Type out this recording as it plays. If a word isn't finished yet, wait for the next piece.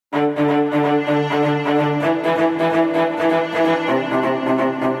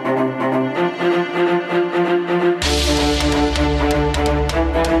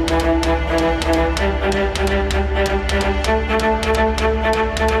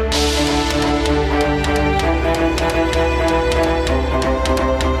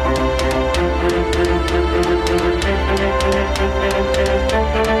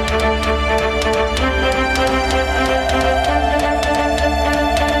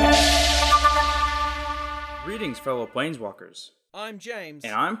fellow Planeswalkers. I'm James.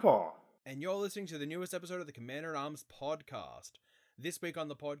 And I'm Paul. And you're listening to the newest episode of the Commander-in-Arms podcast. This week on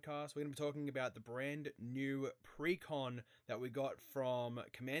the podcast, we're going to be talking about the brand new pre-con that we got from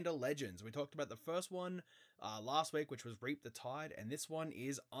Commander Legends. We talked about the first one last week, which was Reap the Tide, and this one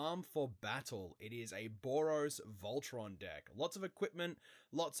is Arm for Battle. It is a Boros Voltron deck. Lots of equipment,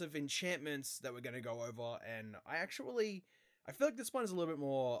 lots of enchantments that we're going to go over, and I feel like this one is a little bit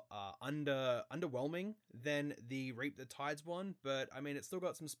more underwhelming than the Reap the Tides one, but I mean, it's still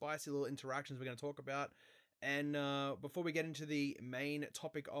got some spicy little interactions we're going to talk about. And before we get into the main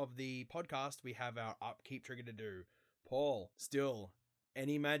topic of the podcast, we have our upkeep trigger to do. Paul, still,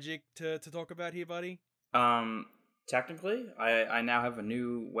 any magic to talk about here, buddy? Technically, I now have a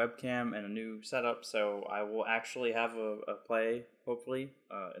new webcam and a new setup, so I will actually have a play, hopefully,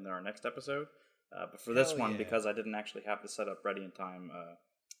 in our next episode. But for this one, because I didn't actually have the setup ready in time,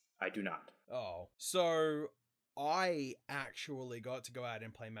 I do not. Oh, so I actually got to go out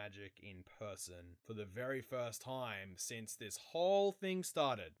and play Magic in person for the very first time since this whole thing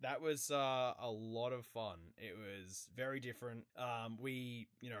started. That was a lot of fun. It was very different. We,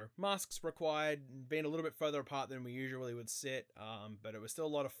 masks required, being a little bit further apart than we usually would sit, but it was still a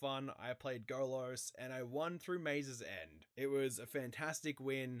lot of fun. I played Golos, and I won through Maze's End. It was a fantastic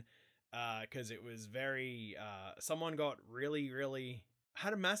win, because it was very, someone got really,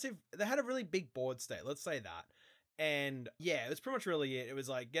 they had a really big board state, let's say that. And yeah, it was pretty much really it. It was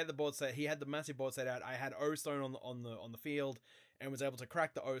like, get the board state. He had the massive board state out. I had O-Stone on the field and was able to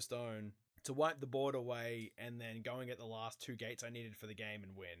crack the O-Stone to wipe the board away and then go and get the last 2 gates I needed for the game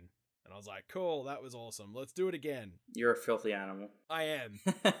and win. And I was like, cool, that was awesome. Let's do it again. You're a filthy animal. I am.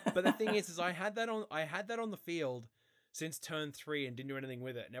 But the thing is I had that on the field since turn 3 and didn't do anything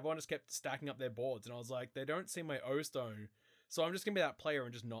with it. And everyone just kept stacking up their boards. And I was like, they don't see my O-Stone. So I'm just going to be that player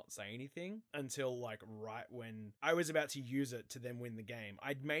and just not say anything until like right when I was about to use it to then win the game.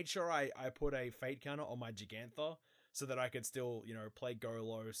 I'd made sure I put a fate counter on my Gigantha so that I could still, play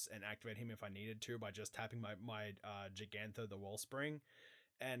Golos and activate him if I needed to by just tapping my Gigantha, the Wellspring.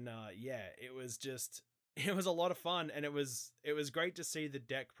 And it was a lot of fun, and it was great to see the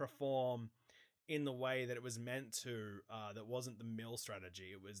deck perform in the way that it was meant to, that wasn't the mill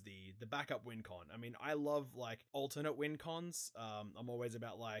strategy. It was the backup win con. I mean, I love like alternate win cons. I'm always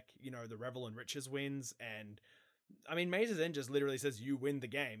about like, the Revel and Riches wins. And I mean, Maze's End just literally says you win the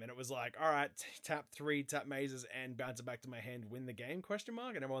game. And it was like, all right, tap 3, tap Maze's End, bounce it back to my hand, win the game, ?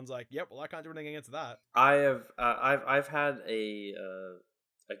 And everyone's like, yep, well, I can't do anything against that. I've had a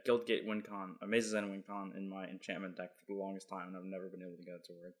Guildgate WinCon, a Maze's End WinCon in my enchantment deck for the longest time, and I've never been able to get it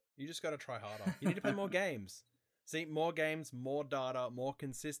to work. You just gotta try harder. You need to play more games. See, more games, more data, more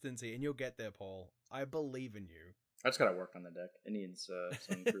consistency, and you'll get there, Paul. I believe in you. I just gotta work on the deck. It needs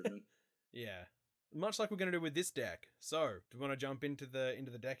some improvement. Yeah. Much like we're gonna do with this deck. So, do you want to jump into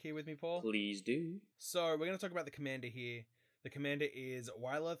the deck here with me, Paul? Please do. So, we're gonna talk about the commander here. The commander is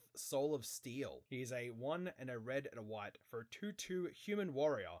Wyleth, Soul of Steel. He is a 1 and a red and a white for a 2/2 human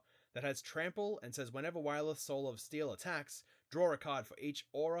warrior that has trample and says whenever Wyleth, Soul of Steel attacks, draw a card for each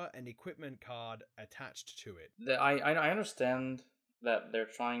aura and equipment card attached to it. I understand that they're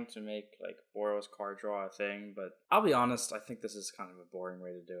trying to make like Boros card draw a thing, but I'll be honest, I think this is kind of a boring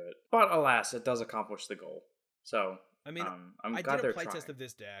way to do it. But alas, it does accomplish the goal. So I mean, I did a playtest of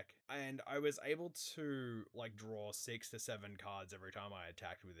this deck, and I was able to like draw 6 to 7 cards every time I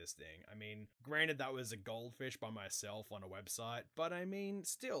attacked with this thing. I mean, granted that was a goldfish by myself on a website, but I mean,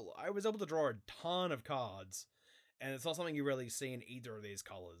 still, I was able to draw a ton of cards, and it's not something you really see in either of these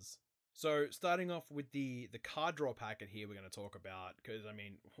colors. So, starting off with the card draw packet here we're going to talk about, because, I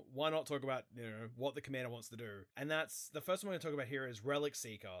mean, why not talk about, what the commander wants to do? And that's, the first one we're going to talk about here is Relic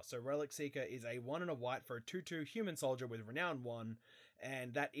Seeker. So, Relic Seeker is a 1 and a white for a 2/2 human soldier with Renown 1,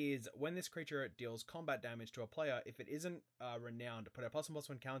 and that is, when this creature deals combat damage to a player, if it isn't renowned, put a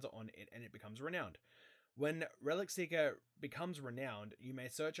 +1/+1 counter on it, and it becomes renowned. When Relic Seeker becomes renowned, you may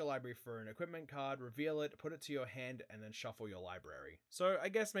search your library for an equipment card, reveal it, put it to your hand, and then shuffle your library. So I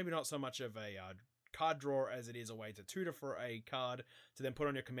guess maybe not so much of a card draw as it is a way to tutor for a card, to then put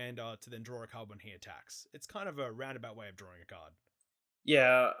on your commander, to then draw a card when he attacks. It's kind of a roundabout way of drawing a card.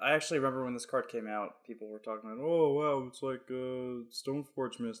 Yeah, I actually remember when this card came out, people were talking about, oh wow, it's like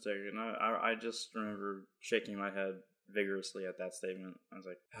Stoneforge Mystic, and I just remember shaking my head vigorously at that statement. I was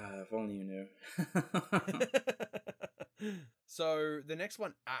like, if only you knew. So the next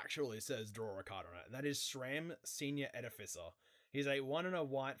one actually says draw a card on it, and that is Shram, Senior Edificer. He's a 1 and a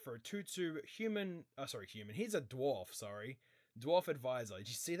white for a 2/2 human. He's a dwarf, sorry. Dwarf Advisor. Did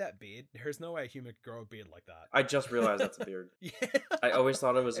you see that beard? There's no way a human could grow a beard like that. I just realized that's a beard. Yeah. I always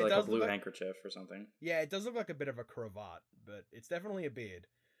thought it was like a blue handkerchief or something. Yeah, it does look like a bit of a cravat, but it's definitely a beard.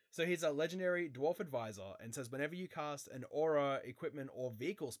 So he's a legendary Dwarf Advisor and says whenever you cast an aura, equipment, or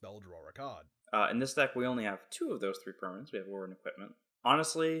vehicle spell, draw a card. In this deck, we only have 2 of those 3 permanents. We have aura and equipment.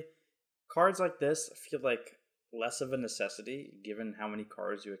 Honestly, cards like this feel like less of a necessity given how many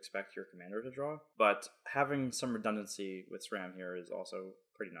cards you expect your commander to draw, but having some redundancy with SRAM here is also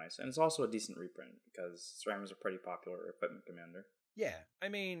pretty nice, and it's also a decent reprint because SRAM is a pretty popular equipment commander. Yeah, I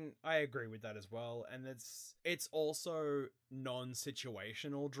mean, I agree with that as well, and it's also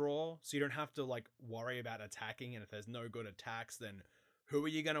non-situational draw, so you don't have to like worry about attacking, and if there's no good attacks, then who are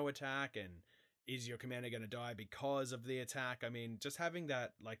you going to attack, and is your commander going to die because of the attack? I mean, just having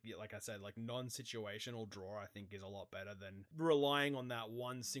that, like I said, like non-situational draw, I think is a lot better than relying on that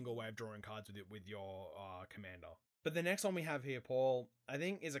one single way of drawing cards with your commander. But the next one we have here, Paul, I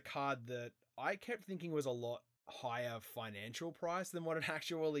think is a card that I kept thinking was a lot higher financial price than what it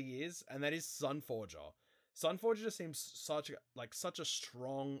actually is, and that is Sunforger. Sunforger just seems such a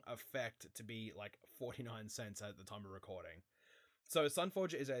strong effect to be like 49 cents at the time of recording. So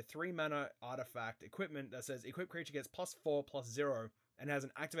Sunforger is a 3-mana artifact equipment that says equipped creature gets +4/+0 and has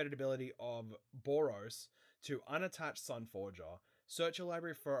an activated ability of Boros to unattach Sunforger. Search your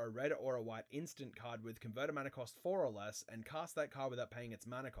library for a red or a white instant card with converted mana cost 4 or less and cast that card without paying its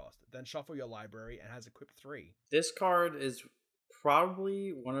mana cost. Then shuffle your library and has equipped 3. This card is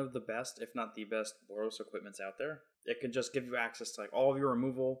probably one of the best, if not the best, Boros equipments out there. It can just give you access to like all of your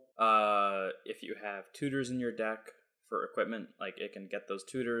removal. If you have tutors in your deck for equipment, like it can get those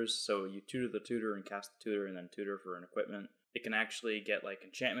tutors, so you tutor the tutor and cast the tutor and then tutor for an equipment. It can actually get like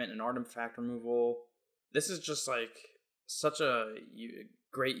enchantment and artifact removal. This is just like such a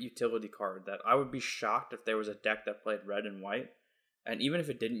great utility card that I would be shocked if there was a deck that played red and white, and even if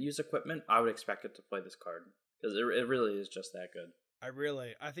it didn't use equipment, I would expect it to play this card because it really is just that good.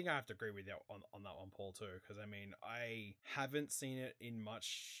 I think I have to agree with you on that one, Paul, too, because I mean, I haven't seen it in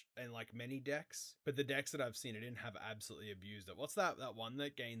like many decks, but the decks that I've seen it in have absolutely abused it. What's that one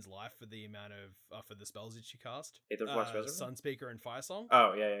that gains life for the amount of for the spells that you cast? Sunspeaker and Firesong.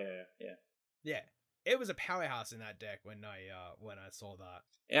 Oh yeah. Yeah, it was a powerhouse in that deck when I saw that.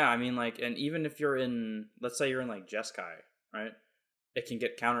 Yeah, I mean, like, and even if you're in, let's say you're in like Jeskai, right? It can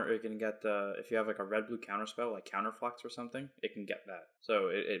get if you have like a red-blue counterspell, like Counterflux or something, it can get that. So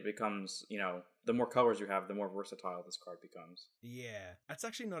it becomes, the more colors you have, the more versatile this card becomes. Yeah, that's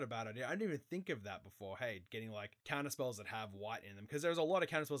actually not a bad idea. I didn't even think of that before. Hey, getting like counterspells that have white in them, because there's a lot of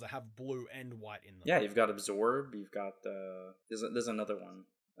counterspells that have blue and white in them. Yeah, you've got Absorb, you've got, there's another one.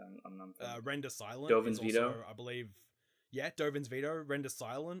 Render Silent. Dovin's Veto. Also, I believe, yeah, Dovin's Veto, Render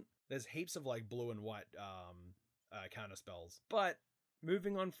Silent. There's heaps of like blue and white counterspells. But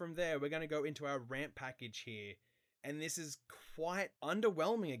moving on from there, we're going to go into our ramp package here. And this is quite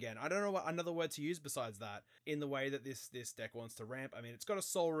underwhelming again. I don't know what another word to use besides that in the way that this deck wants to ramp. I mean, it's got a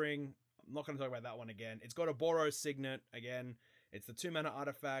Soul Ring. I'm not going to talk about that one again. It's got a Boros Signet again. It's the 2-mana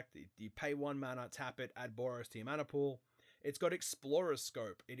artifact. You pay 1 mana, tap it, add Boros to your mana pool. It's got Explorer's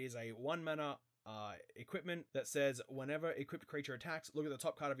Scope. It is a 1-mana equipment that says whenever equipped creature attacks, look at the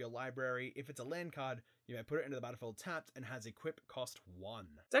top card of your library. If it's a land card, you may put it into the battlefield tapped and has equip cost 1.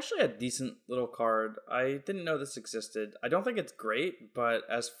 It's actually a decent little card. I didn't know this existed. I don't think it's great, but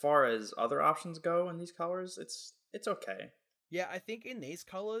as far as other options go in these colors, it's okay. Yeah, I think in these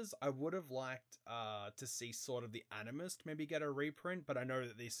colors, I would have liked to see sort of the Animist maybe get a reprint, but I know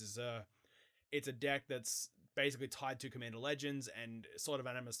that this is it's a deck that's basically tied to Commander Legends, and sort of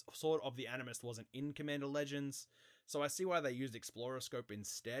the Animist wasn't in Commander Legends, so I see why they used Explorer Scope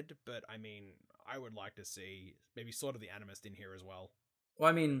instead, but I mean, I would like to see maybe sort of the Animist in here as well. Well,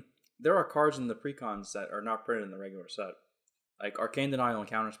 I mean, there are cards in the precons that are not printed in the regular set. Like Arcane Denial and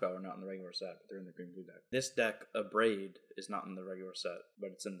Counterspell are not in the regular set, but they're in the green-blue deck. This deck, Abrade, is not in the regular set,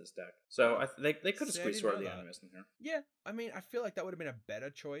 but it's in this deck. So they could have squeezed sort of the Animist in here. Yeah, I mean, I feel like that would have been a better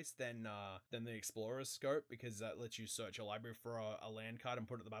choice than the Explorer's Scope, because that lets you search your library for a land card and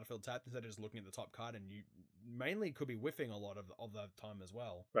put it at the battlefield tapped instead of just looking at the top card, and you mainly could be whiffing a lot of the time as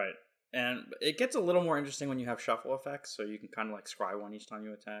well. Right. And it gets a little more interesting when you have shuffle effects, so you can kind of like scry one each time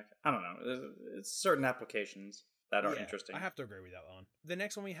you attack. I don't know. It's certain applications that are interesting. I have to agree with that one. The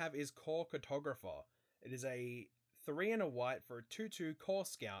next one we have is Core Cartographer. It is a 3 and a white for a 2/2 Core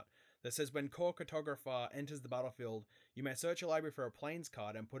Scout that says when Core Cartographer enters the battlefield, you may search your library for a plains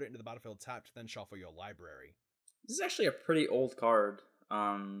card and put it into the battlefield tapped, then shuffle your library. This is actually a pretty old card.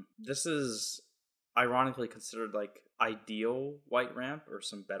 This is ironically considered like ideal white ramp or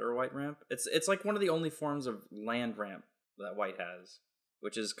some better white ramp. It's like one of the only forms of land ramp that white has,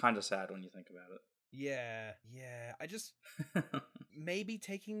 which is kind of sad when you think about it. Yeah. I just maybe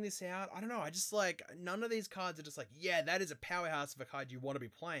taking this out. I don't know. I just like none of these cards are just like, yeah, that is a powerhouse of a card you want to be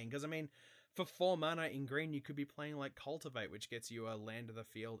playing. Because I mean, for 4 mana in green, you could be playing like Cultivate, which gets you a land to the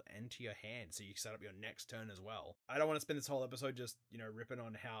field and to your hand, so you set up your next turn as well. I don't want to spend this whole episode just, ripping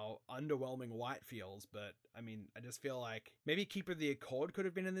on how underwhelming white feels, but I mean, I just feel like maybe Keeper of the Accord could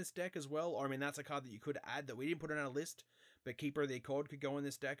have been in this deck as well, or I mean, that's a card that you could add that we didn't put on our list, but Keeper of the Accord could go in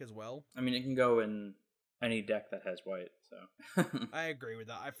this deck as well. I mean, it can go in any deck that has white, so. I agree with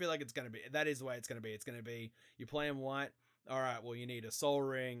that. I feel like that is the way it's going to be. It's going to be, you play him white, alright, well, you need a Sol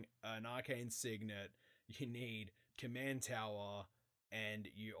Ring, an Arcane Signet, you need Command Tower, and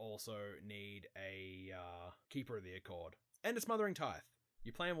you also need a Keeper of the Accord. And a Smothering Tithe.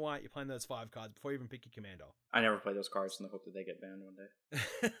 You play him white, you play those 5 cards before you even pick your commander. I never play those cards in the hope that they get banned one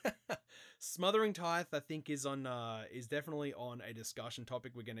day. Smothering Tithe, I think, is definitely on a discussion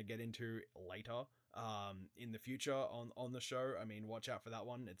topic we're going to get into later in the future on the show. I mean, watch out for that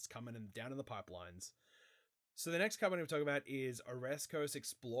one. It's coming down in the pipelines. So the next card we're going to talk about is Oreskos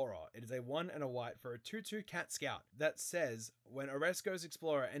Explorer. It is a 1 and a white for a 2/2 Cat Scout that says, when Oreskos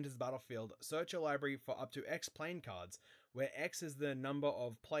Explorer enters the battlefield, search your library for up to X plane cards, where X is the number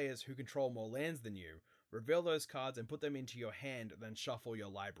of players who control more lands than you. Reveal those cards and put them into your hand, then shuffle your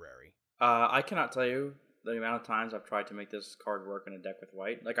library. I cannot tell you the amount of times I've tried to make this card work in a deck with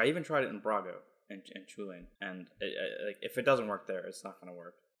white. Like, I even tried it in Brago and Chulane, and if it doesn't work there, it's not going to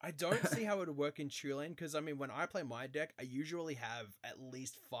work. I don't see how it would work in Chulane, because, I mean, when I play my deck, I usually have at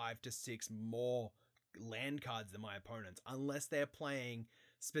least 5 to 6 more land cards than my opponents, unless they're playing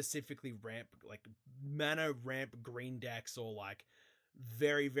specifically mana ramp green decks, or, like,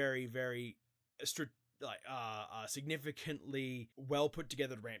 very, very, very significantly well put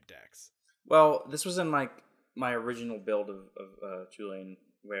together ramp decks. Well, this was in, like, my original build of Chulane,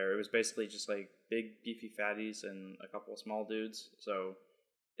 where it was basically just, like, big, beefy fatties and a couple of small dudes, so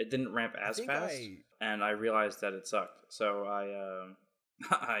it didn't ramp as fast, and I realized that it sucked. So I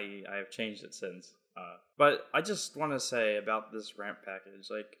have changed it since. But I just want to say about this ramp package,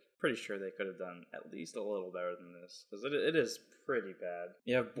 like, pretty sure they could have done at least a little better than this, because it is pretty bad.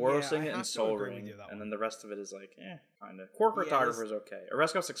 You have Boros Signet and Sol Ring, and then the rest of it is like, kind of. Quark Cartographer is okay.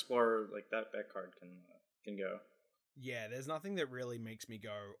 Oreskos Explorer, like, that card can go. Yeah, there's nothing that really makes me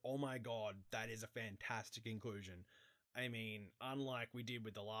go, oh my god, that is a fantastic inclusion. I mean, unlike we did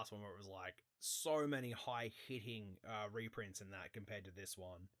with the last one where it was like so many high-hitting reprints in that compared to this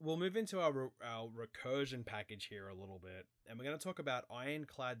one. We'll move into our recursion package here a little bit, and we're going to talk about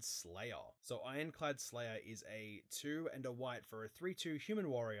Ironclad Slayer. So Ironclad Slayer is a 2 and a white for a 3/2 human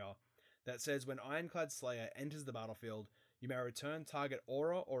warrior that says when Ironclad Slayer enters the battlefield, you may return target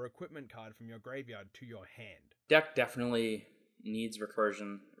aura or equipment card from your graveyard to your hand. Deck definitely needs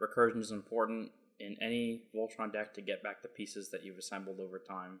recursion. Recursion is important in any Voltron deck to get back the pieces that you've assembled over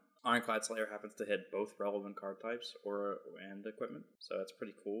time. Ironclad Slayer happens to hit both relevant card types and equipment, so that's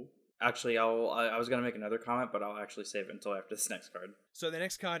pretty cool. Actually, I was going to make another comment, but I'll actually save it until after this next card. So the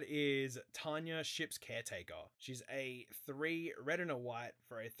next card is Tanya, Ship's Caretaker. She's a 3 red and a white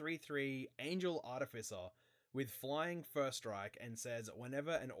for a 3/3 Angel Artificer with flying first strike, and says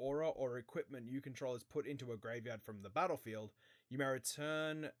whenever an aura or equipment you control is put into a graveyard from the battlefield, you may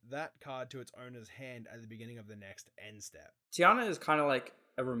return that card to its owner's hand at the beginning of the next end step. Tiana is kind of like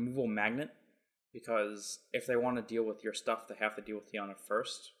a removal magnet, because if they want to deal with your stuff, they have to deal with Tiana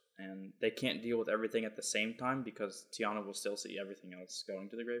first, and they can't deal with everything at the same time, because Tiana will still see everything else going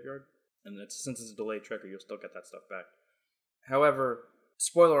to the graveyard, and since it's a delayed trigger, you'll still get that stuff back. However,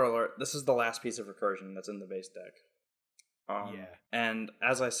 spoiler alert, this is the last piece of recursion that's in the base deck. And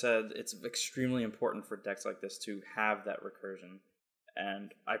as I said, it's extremely important for decks like this to have that recursion.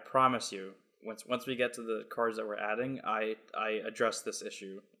 And I promise you, once we get to the cards that we're adding, I address this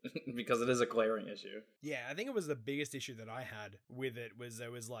issue because it is a glaring issue. Yeah, I think it was the biggest issue that I had with it was there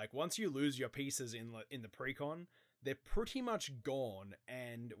was like, once you lose your pieces in the precon, they're pretty much gone,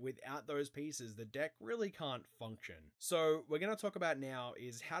 and without those pieces, the deck really can't function. So we're going to talk about now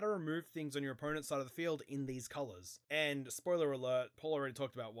is how to remove things on your opponent's side of the field in these colors. And spoiler alert, Paul already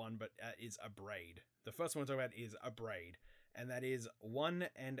talked about one, but is Abrade. The first one to talk about is Abrade, and that is 1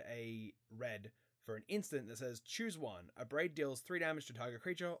 and a red for an instant that says choose one. Abrade deals 3 damage to target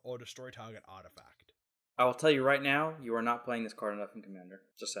creature or destroy target artifact. I will tell you right now, you are not playing this card enough in Commander.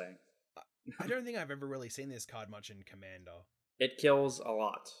 Just saying. I don't think I've ever really seen this card much in Commander. It kills a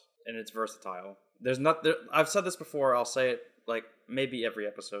lot, and it's versatile. I've said this before, I'll say it like maybe every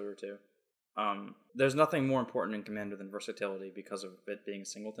episode or two. There's nothing more important in Commander than versatility because of it being a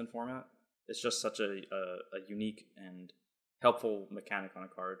singleton format. It's just such a unique and helpful mechanic on a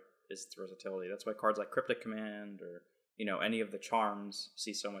card is its versatility. That's why cards like Cryptic Command or any of the charms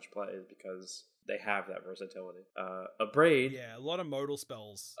see so much play, is because they have that versatility. Abrade, yeah, a lot of modal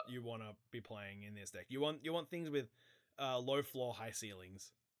spells you want to be playing in this deck. You want things with low floor, high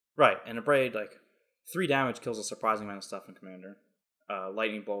ceilings. Right, and Abrade, like 3 damage kills a surprising amount of stuff in Commander.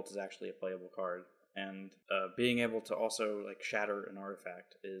 Lightning Bolt is actually a playable card, and being able to also like shatter an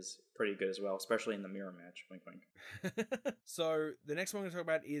artifact is pretty good as well, especially in the mirror match. Wink, wink. So the next one we're going to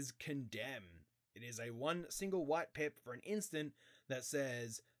talk about is Condemn. It is a 1 single white pip for an instant that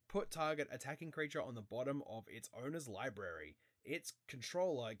says, put target attacking creature on the bottom of its owner's library. Its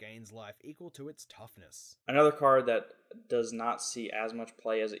controller gains life equal to its toughness. Another card that does not see as much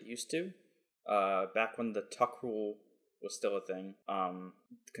play as it used to. Back when the Tuck rule was still a thing,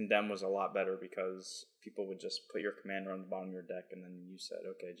 Condemn was a lot better because people would just put your commander on the bottom of your deck and then you said,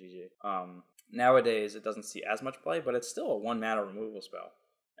 okay, GG. Nowadays, it doesn't see as much play, but it's still a 1 mana removal spell.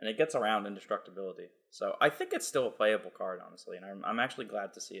 And it gets around indestructibility. So I think it's still a playable card, honestly, and I'm actually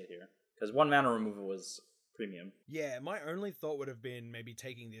glad to see it here. Because 1 mana removal was premium. Yeah, my only thought would have been maybe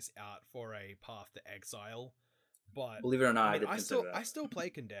taking this out for a Path to Exile. But believe it or not, I did I consider that. I still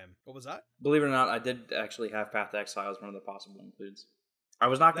play Condemn. What was that? Believe it or not, I did actually have Path to Exile as one of the possible includes. I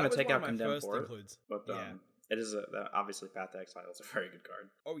was not going to take out Condemn for it, but it is obviously Path to Exile is a very good card.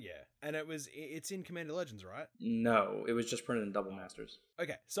 Oh yeah, and it's in Commander Legends, right? No, it was just printed in Double Masters.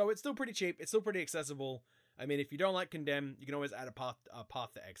 Okay, so it's still pretty cheap. It's still pretty accessible. I mean, if you don't like Condemn, you can always add a path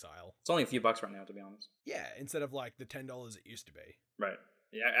to Exile. It's only a few bucks right now, to be honest. Yeah, instead of like the $10 it used to be. Right.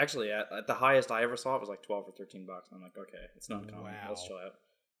 Yeah, actually, at the highest I ever saw, it was like $12 or $13. And I'm like, okay, it's not common. Wow. Let's chill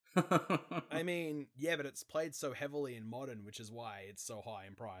out. I mean, yeah, but it's played so heavily in Modern, which is why it's so high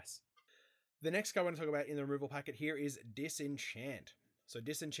in price. The next card I want to talk about in the removal packet here is Disenchant. So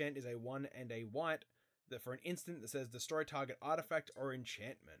Disenchant is a 1 and a white that for an instant that says destroy target artifact or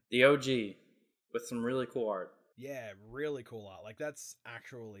enchantment. The OG with some really cool art. Yeah, really cool art. Like, that's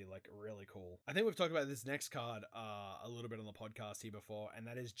actually, like, really cool. I think we've talked about this next card a little bit on the podcast here before, and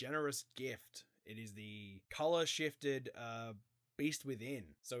that is Generous Gift. It is the color-shifted Beast Within.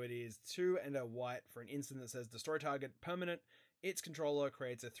 So it is 2 and a white for an instant that says destroy target permanent. Its controller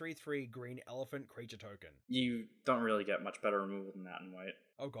creates a 3/3 green elephant creature token. You don't really get much better removal than that in white.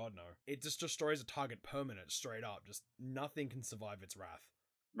 Oh god, no. It just destroys a target permanent straight up. Just nothing can survive its wrath.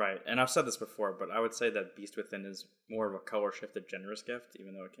 Right, and I've said this before, but I would say that Beast Within is more of a color-shifted Generous Gift,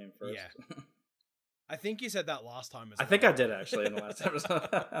 even though it came first. Yeah. I think you said that last time as well. I think I did, actually, in the last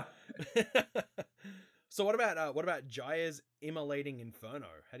episode. So what about Jaya's Immolating Inferno?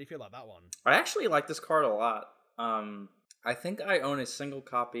 How do you feel about that one? I actually like this card a lot. I think I own a single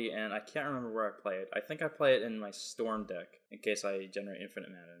copy, and I can't remember where I play it. I think I play it in my Storm deck, in case I generate infinite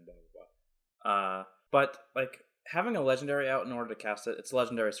mana and blah, blah, blah. But, like, having a legendary out in order to cast it, it's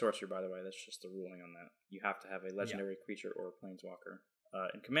legendary sorcery, by the way. That's just the ruling on that. You have to have a legendary creature or a planeswalker.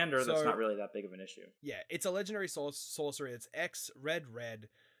 In Commander, that's not really that big of an issue. Yeah, it's a legendary sorcery. It's X, red.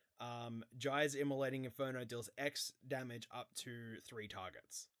 Jaya's Immolating Inferno deals X damage up to 3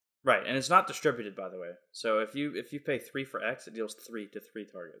 targets. Right, and it's not distributed, by the way. So if you pay 3 for X, it deals 3 to 3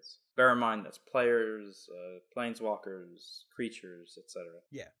 targets. Bear in mind that's players, planeswalkers, creatures, etc.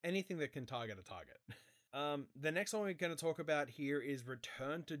 Yeah, anything that can target a target. The next one we're going to talk about here is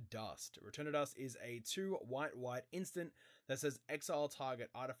Return to Dust. Return to Dust is a 2 white instant that says exile target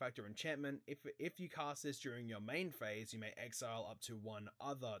artifact or enchantment. If you cast this during your main phase, you may exile up to 1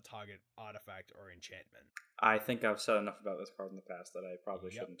 other target artifact or enchantment. I think I've said enough about this card in the past that I probably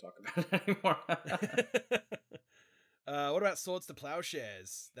shouldn't talk about it anymore. What about Swords to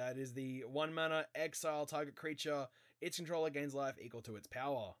Plowshares? That is the 1 mana exile target creature. Its controller gains life equal to its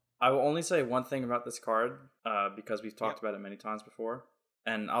power. I will only say one thing about this card, because we've talked about it many times before.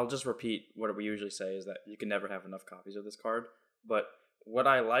 And I'll just repeat what we usually say is that you can never have enough copies of this card. But what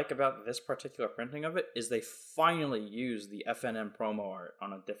I like about this particular printing of it is they finally use the FNM promo art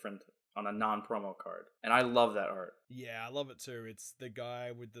on a non-promo card. And I love that art. Yeah, I love it too. It's the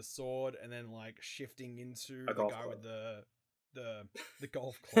guy with the sword and then like shifting into the guy with the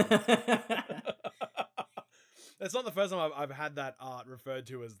golf club. That's not the first time I've had that art referred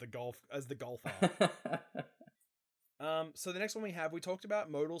to as the golf art. So the next one we talked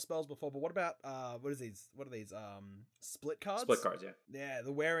about modal spells before, but what about what are these split cards? Split cards, yeah. Yeah,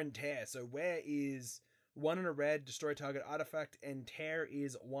 the Wear and Tear. So Wear is 1 and a red, destroy target artifact, and Tear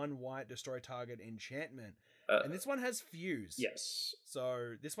is 1 white, destroy target enchantment. And this one has Fuse. Yes.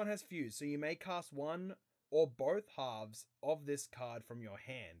 So this one has Fuse. So you may cast 1 or both halves of this card from your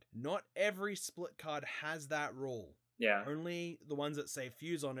hand. Not every split card has that rule. Yeah. Only the ones that say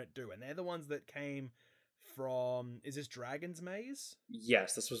Fuse on it do, and they're the ones that came is this Dragon's Maze?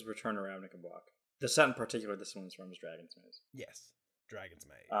 Yes, this was Return to Ravnica block. The set in particular this one's from is Dragon's Maze. Yes, Dragon's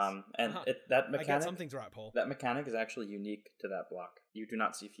Maze. And that mechanic. I get some things right, Paul. That mechanic is actually unique to that block. You do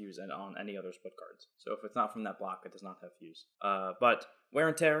not see Fuse on any other split cards. So if it's not from that block, it does not have Fuse. But Wear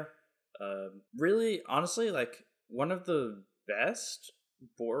and Tear, really, honestly, like one of the best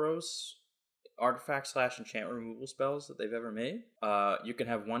Boros artifact / enchantment removal spells that they've ever made. You can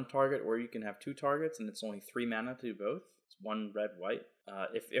have one target or you can have two targets, and it's only 3 mana to do both. It's 1 red white.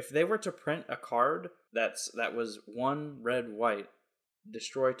 If they were to print a card that was 1 red white,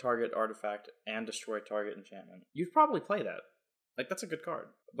 destroy target artifact and destroy target enchantment, you'd probably play that. Like, that's a good card.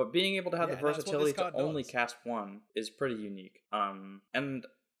 But being able to have the versatility to only cast 1 is pretty unique. And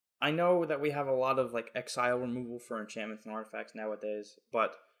I know that we have a lot of like exile removal for enchantments and artifacts nowadays,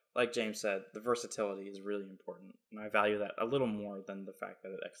 but like James said, the versatility is really important, and I value that a little more than the fact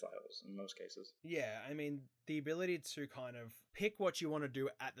that it exiles in most cases. Yeah, I mean, the ability to kind of pick what you want to do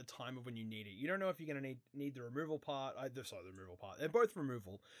at the time of when you need it. You don't know if you're going to need the removal part. The removal part. They're both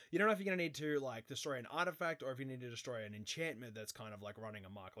removal. You don't know if you're going to need to like destroy an artifact or if you need to destroy an enchantment that's kind of like running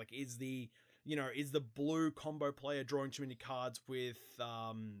amok. Like, is the blue combo player drawing too many cards with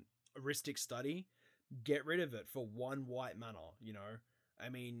Heuristic Study? Get rid of it for 1 white mana, I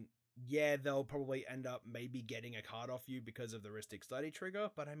mean, yeah, they'll probably end up maybe getting a card off you because of the Heuristic Study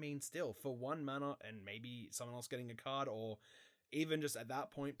trigger, but I mean, still, for 1 mana and maybe someone else getting a card, or even just at that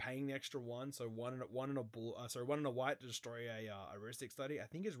point paying the extra 1, so one and a white to destroy a Heuristic Study, I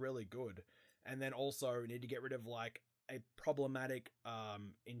think is really good. And then also need to get rid of like a problematic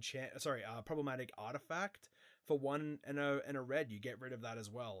problematic artifact. For 1 and a red, you get rid of that as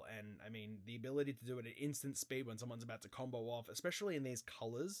well. And I mean, the ability to do it at instant speed when someone's about to combo off, especially in these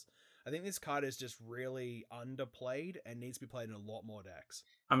colors, I think this card is just really underplayed and needs to be played in a lot more decks.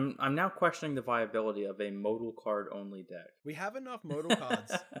 I'm now questioning the viability of a modal card only deck. We have enough modal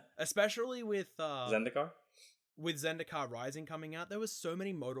cards, especially with Zendikar? With Zendikar Rising coming out, there was so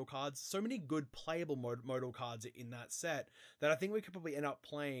many modal cards, so many good playable modal cards in that set that I think we could probably end up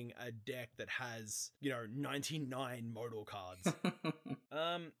playing a deck that has, 99 modal cards.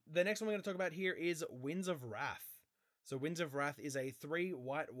 The next one we're going to talk about here is Winds of Wrath. So Winds of Wrath is a 3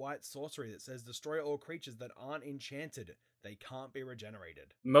 white sorcery that says destroy all creatures that aren't enchanted. They can't be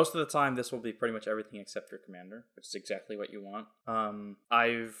regenerated. Most of the time, this will be pretty much everything except your commander, which is exactly what you want.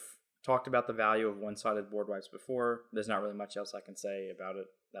 I've talked about the value of one-sided board wipes before. There's not really much else I can say about it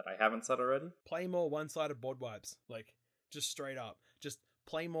that I haven't said already. Play more one-sided board wipes. Like, just straight up. Just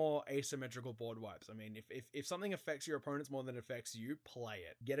play more asymmetrical board wipes. I mean, if something affects your opponents more than it affects you, play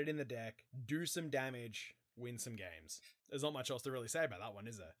it. Get it in the deck. Do some damage. Win some games. There's not much else to really say about that one,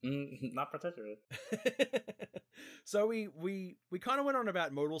 is there? Not particularly. So we kind of went on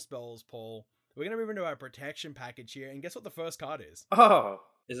about modal spells, Paul. We're going to move into our protection package here, and guess what the first card is? Oh,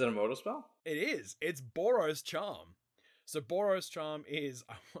 is it a modal spell? It is. It's Boros Charm. So Boros Charm is,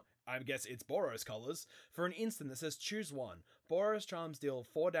 I guess it's Boros colors. For an instant that says choose one. Boros Charms deal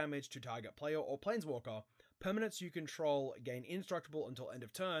 4 damage to target player or planeswalker. Permanents you control gain indestructible until end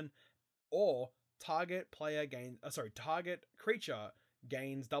of turn, or target creature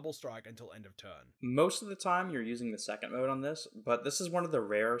gains double strike until end of turn. Most of the time you're using the second mode on this, but this is one of the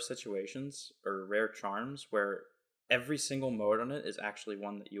rare situations or rare charms where every single mode on it is actually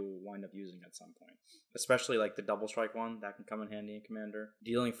one that you'll wind up using at some point. Especially like the double strike one, that can come in handy in Commander.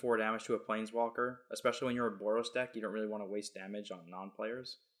 Dealing 4 damage to a planeswalker, especially when you're a Boros deck, you don't really want to waste damage on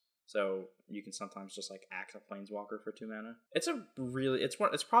non-players. So you can sometimes just like axe a planeswalker for 2 mana.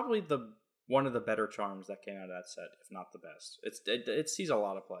 It's probably one of the better charms that came out of that set, if not the best. It sees a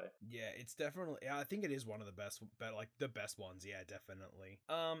lot of play. Yeah, it's definitely. I think it is one of the best, like the best ones. Yeah, definitely.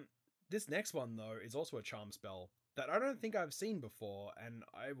 This next one though is also a charm spell that I don't think I've seen before, and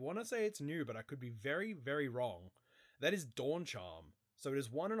I want to say it's new, but I could be very, very wrong. That is Dawn Charm. So it is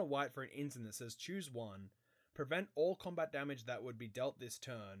 1 and a white for an instant that says choose one. Prevent all combat damage that would be dealt this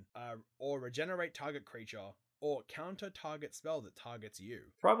turn, or regenerate target creature, or counter target spell that targets you.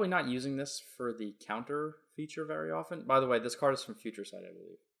 Probably not using this for the counter feature very often. By the way, this card is from Future Sight, I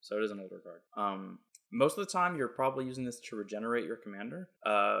believe, so it is an older card. Most of the time, you're probably using this to regenerate your commander.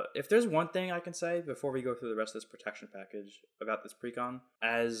 If there's one thing I can say before we go through the rest of this protection package about this precon,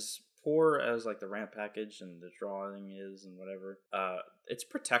 as poor as like the ramp package and the drawing is and whatever, its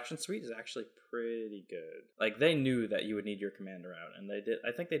protection suite is actually pretty good. Like, they knew that you would need your commander out, and they did.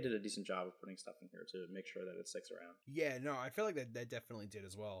 I think they did a decent job of putting stuff in here to make sure that it sticks around. Yeah, no, I feel like they definitely did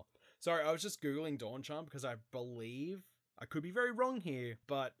as well. Sorry, I was just Googling Dawn Charm because I believe, I could be very wrong here,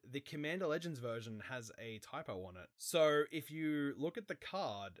 but the Commander Legends version has a typo on it. So if you look at the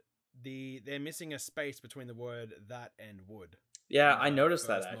card, they're missing a space between the word that and would. Yeah, I noticed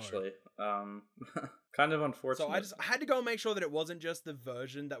that actually. Kind of unfortunate. So I had to go and make sure that it wasn't just the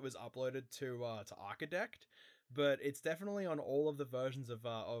version that was uploaded to Archidekt, but it's definitely on all of the versions of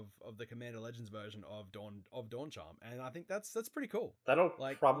the Commander Legends version of Dawn Charm, and I think that's pretty cool. That'll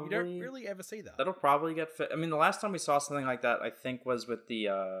probably, you don't really ever see that. That'll probably get I mean, the last time we saw something like that, I think, was with the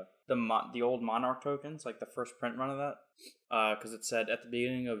old Monarch tokens, like the first print run of that, because it said at the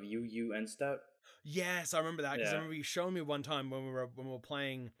beginning of UU end step. Yes, I remember that because I remember you showing me one time when we were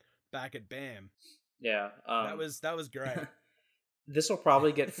playing back at BAM. Yeah, that was great. This will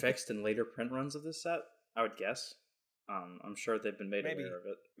probably get fixed in later print runs of this set, I would guess. I'm sure they've been made aware of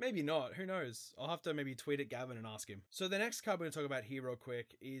it. Maybe not. Who knows? I'll have to maybe tweet at Gavin and ask him. So the next card we're going to talk about here real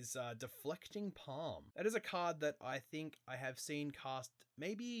quick is Deflecting Palm. That is a card that I think I have seen cast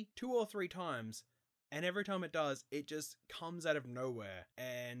maybe 2 or 3 times. And every time it does, it just comes out of nowhere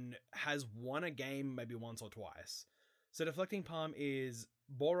and has won a game maybe once or twice. So Deflecting Palm is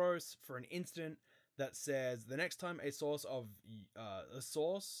Boros for an instant that says the next time a source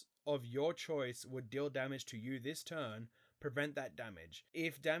of your choice would deal damage to you this turn, prevent that damage.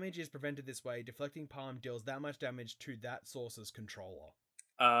 If damage is prevented this way, Deflecting Palm deals that much damage to that source's controller.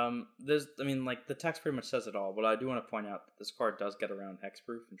 The text pretty much says it all, but I do want to point out that this card does get around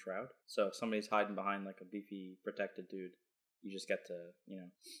Hexproof and Shroud. So if somebody's hiding behind like a beefy protected dude, you just get to,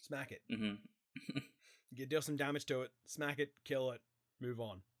 smack it. Mm-hmm. You deal some damage to it, smack it, kill it, move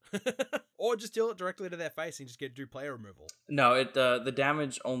on. Or just deal it directly to their face and just get to do player removal. No, the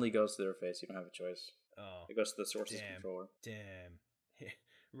damage only goes to their face. You don't have a choice. Oh, it goes to the source's controller. Damn.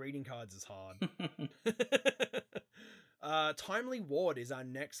 Reading cards is hard. Timely Ward is our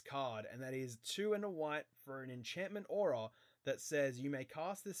next card, and that is 2 and a white for an enchantment aura that says you may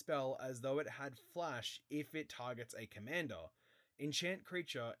cast this spell as though it had flash if it targets a commander. Enchanted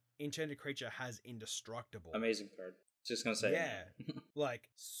creature has indestructible. Amazing card. Just gonna say. Yeah. Like,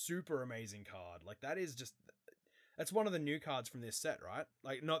 super amazing card. Like, that is just... That's one of the new cards from this set, right?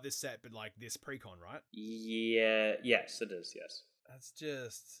 Like, not this set, but like this precon, right? Yeah. Yes, it is, yes.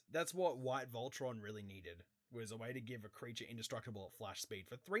 That's what White Voltron really needed. Was a way to give a creature indestructible at flash speed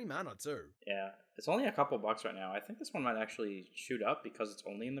for 3 mana too. Yeah. It's only a couple bucks right now. I think this one might actually shoot up because it's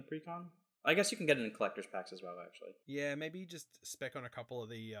only in the precon. I guess you can get it in collector's packs as well, actually. Yeah, maybe just spec on a couple of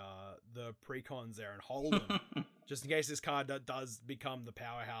the precons there and hold them. Just in case this card does become the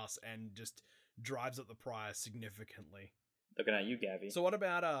powerhouse and just drives up the price significantly. Looking at you, Gavi. So what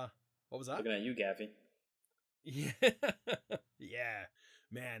about, what was that? Looking at you, Gavi. Yeah. Yeah.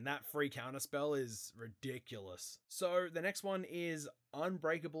 Man, that free counterspell is ridiculous. So the next one is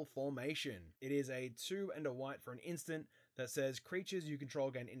Unbreakable Formation. It is a 2 and a white for an instant that says creatures you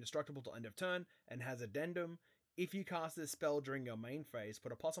control gain indestructible till end of turn and has addendum. If you cast this spell during your main phase,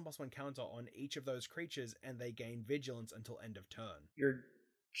 put a +1/+1 counter on each of those creatures and they gain vigilance until end of turn. You're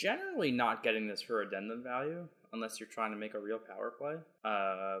generally not getting this for addendum value unless you're trying to make a real power play.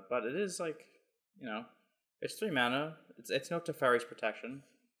 But it is like, it's 3 mana. It's no Teferi's protection,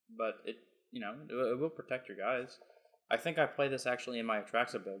 but it will protect your guys. I think I play this actually in my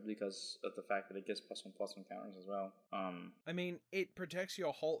Atraxa build because of the fact that it gives +1/+1 counters as well. I mean, it protects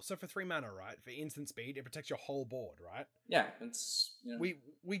your whole... So for 3 mana, right? For instant speed, it protects your whole board, right? Yeah, it's...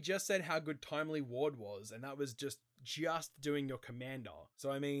 We just said how good Timely Ward was, and that was just doing your commander.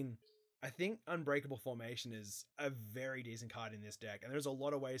 So, I mean... I think Unbreakable Formation is a very decent card in this deck, and there's a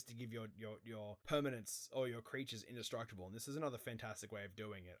lot of ways to give your permanents or your creatures indestructible, and this is another fantastic way of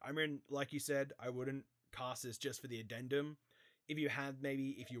doing it. I mean, like you said, I wouldn't cast this just for the addendum. If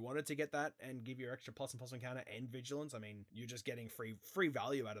you wanted to get that and give your extra +1/+1 counter and vigilance, I mean, you're just getting free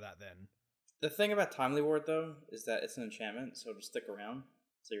value out of that then. The thing about Timely Ward, though, is that it's an enchantment, so it'll stick around.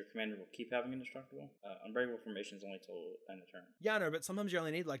 So your commander will keep having indestructible. Unbreakable Formation is only till end of turn. Yeah, no, but sometimes you only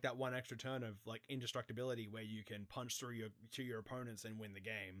need like that one extra turn of like indestructibility where you can punch through your opponents and win the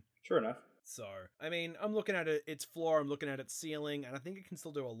game. Sure enough. So, I mean, I'm looking at its floor, I'm looking at its ceiling, and I think it can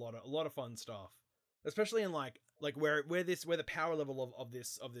still do a lot of fun stuff. Especially in like where the power level of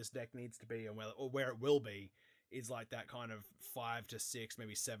this deck needs to be and where it will be is like that kind of 5 to 6,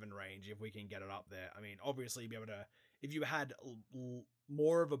 maybe 7 range if we can get it up there. I mean, obviously you'd be able to, if you had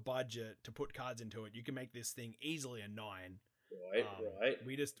more of a budget to put cards into it, you can make this thing easily a 9. Right.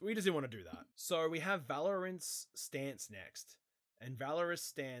 We just didn't want to do that. So we have Valorant's Stance next. And Valorous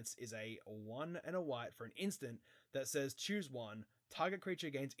Stance is a 1 and a white for an instant that says choose one. Target creature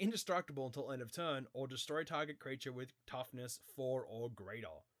gains indestructible until end of turn, or destroy target creature with toughness 4 or greater.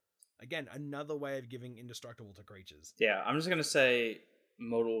 Again, another way of giving indestructible to creatures. Yeah, I'm just going to say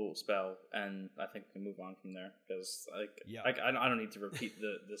modal spell, and I think we can move on from there because I don't need to repeat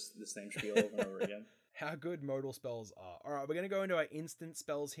the same spiel over and over again. How good modal spells are. All right, we're going to go into our instant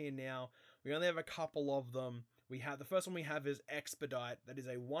spells here now. We only have a couple of them. The first one we have is Expedite. That is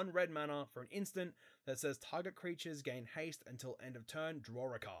a 1 red mana for an instant that says target creatures gain haste until end of turn,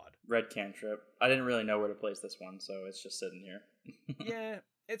 draw a card. Red cantrip. I didn't really know where to place this one, so it's just sitting here. Yeah,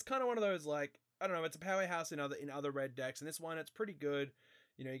 it's kind of one of those, like, I don't know, it's a powerhouse in other red decks, and this one, it's pretty good.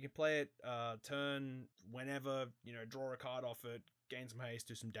 You know, you can play it turn whenever, you know, draw a card off it, gain some haste,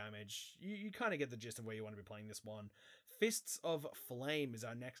 do some damage. You kind of get the gist of where you want to be playing this one. Fists of Flame is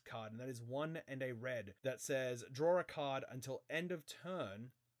our next card, and that is 1 and a red that says draw a card until end of turn.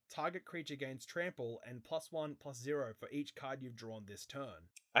 Target creature gains trample and +1/+0 for each card you've drawn this turn.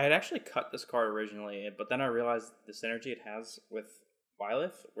 I had actually cut this card originally, but then I realized the synergy it has with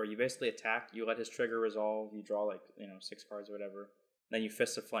Byleth, where you basically attack, you let his trigger resolve, you draw 6 cards or whatever, then you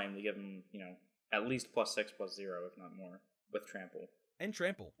Fists of Flame to give him, at least +6/+0, if not more, with trample. And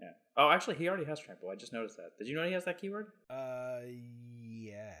trample. Yeah. Oh, actually, he already has trample. I just noticed that. Did you know he has that keyword?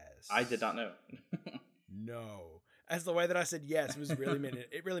 Yes. I did not know. No. As the way that I said yes was really meant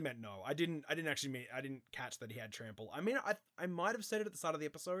it really meant no. I didn't catch that he had trample. I mean, I might have said it at the start of the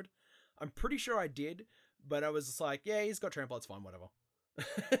episode. I'm pretty sure I did, but I was just like, yeah, he's got trample, it's fine, whatever.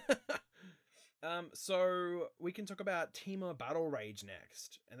 So we can talk about Temur Battle Rage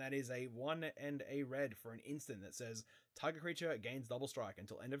next, and that is a 1 and a red for an instant that says target creature gains double strike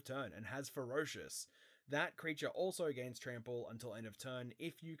until end of turn and has ferocious. That creature also gains trample until end of turn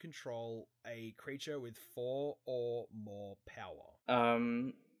if you control a creature with 4 or more power.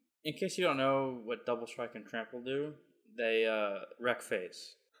 In case you don't know what double strike and trample do, they wreck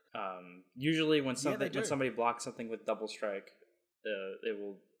phase. Usually when somebody blocks something with double strike, it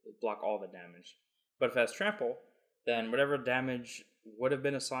will block all the damage. But if it has trample, then whatever damage would have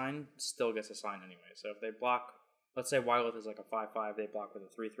been assigned still gets assigned anyway. So if they block, let's say Wyleth is like a 5/5, they block with a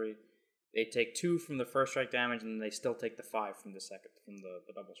 3/3. They take 2 from the first strike damage, and they still take the 5 from the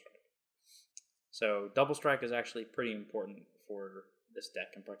double strike. So double strike is actually pretty important for this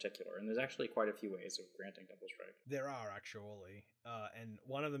deck in particular, and there's actually quite a few ways of granting double strike. There are actually, and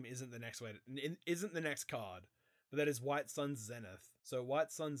one of them isn't the next card. But that is White Sun Zenith. So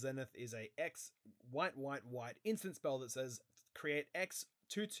White Sun Zenith is a X white instant spell that says create X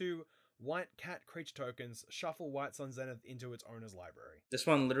 2/2 white cat creature tokens, shuffle White Sun Zenith into its owner's library. This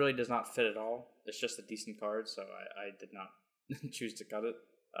one literally does not fit at all. It's just a decent card, so I did not choose to cut it.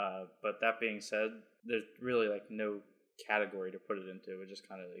 But that being said, there's really no category to put it into. It just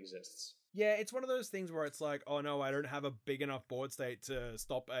kind of exists. Yeah, it's one of those things where it's like, oh no, I don't have a big enough board state to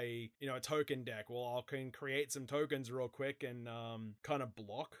stop a token deck. Well, I can create some tokens real quick and kind of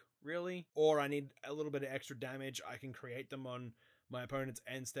block, really. Or I need a little bit of extra damage. I can create them on my opponent's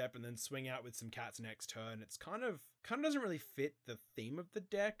end step and then swing out with some cats next turn. It's kind of doesn't really fit the theme of the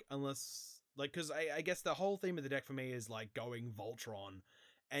deck unless, because I guess the whole theme of the deck for me is going Voltron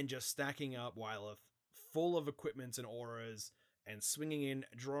and just stacking up Wyleth full of equipments and auras and swinging in,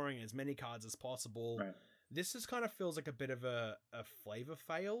 drawing as many cards as possible. Right. This just kind of feels like a bit of a flavor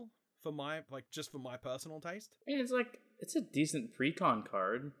fail for my personal taste. I mean, it's a decent precon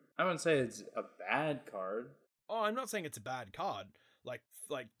card. I wouldn't say it's a bad card. Oh, I'm not saying it's a bad card.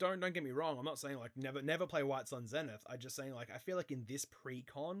 Don't get me wrong. I'm not saying never play White Sun Zenith. I'm just saying I feel like in this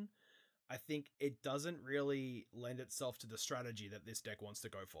precon, I think it doesn't really lend itself to the strategy that this deck wants to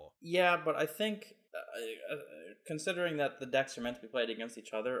go for. Yeah, but I think, considering that the decks are meant to be played against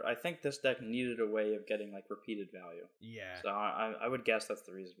each other, I think this deck needed a way of getting repeated value. Yeah. So I would guess that's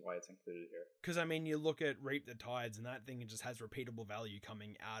the reason why it's included here. Because I mean, you look at Reap the Tides, and that thing just has repeatable value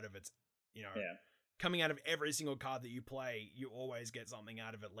coming out of its, coming out of every single card that you play. You always get something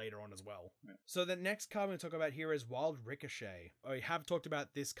out of it later on as well. Right. So the next card we're going to talk about here is Wild Ricochet. We have talked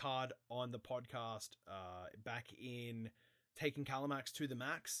about this card on the podcast back in Taking Calamax to the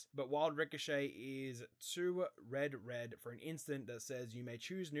Max, but Wild Ricochet is 2 red for an instant that says you may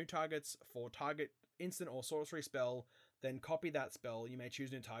choose new targets for target instant or sorcery spell, then copy that spell. You may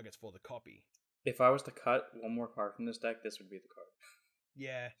choose new targets for the copy. If I was to cut one more card from this deck, this would be the card.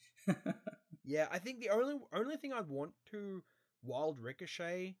 Yeah. Yeah, I think the only thing I'd want to Wild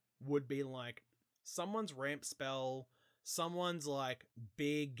Ricochet would be someone's ramp spell, someone's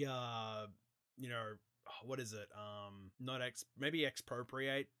big what is it? Maybe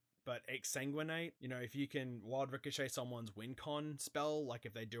Expropriate, but Exsanguinate. If you can Wild Ricochet someone's Wincon spell,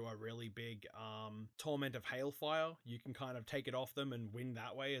 if they do a really big Torment of Hailfire, you can kind of take it off them and win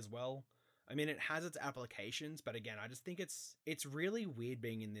that way as well. I mean, it has its applications, but again, I just think it's really weird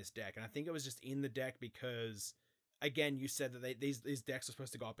being in this deck, and I think it was just in the deck because again, you said that these decks are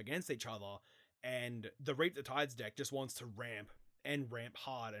supposed to go up against each other, and the Reap the Tides deck just wants to ramp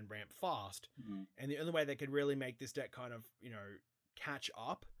hard and ramp fast. Mm-hmm. And the only way they could really make this deck kind of, catch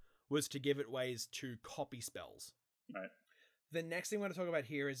up was to give it ways to copy spells. Right. The next thing we're going to talk about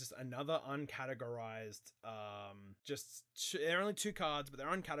here is just another uncategorized, they're only 2 cards, but they're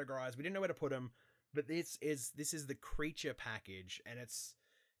uncategorized. We didn't know where to put them, but this is the creature package, and it's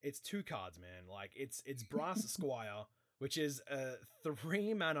 2 cards, man. Like, it's Brass Squire, which is a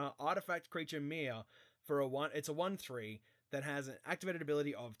 3-mana artifact creature mirror for it's a 1/3 that has an activated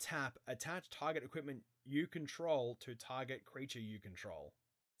ability of tap, attach target equipment you control to target creature you control.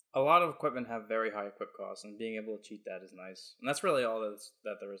 A lot of equipment have very high equip costs, and being able to cheat that is nice. And that's really all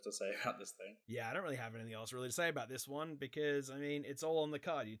that there is to say about this thing. Yeah, I don't really have anything else really to say about this one, because, I mean, it's all on the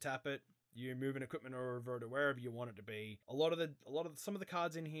card. You tap it, you move an equipment over to wherever you want it to be. Some of the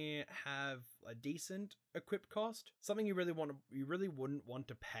cards in here have a decent equip cost, something you really wouldn't want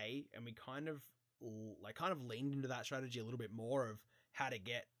to pay, and we kind of leaned into that strategy a little bit more of how to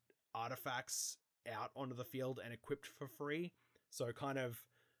get artifacts out onto the field and equipped for free. So kind of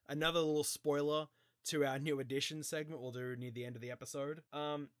another little spoiler to our new edition segment we'll do near the end of the episode.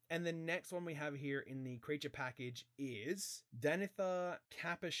 And the next one we have here in the creature package is Danitha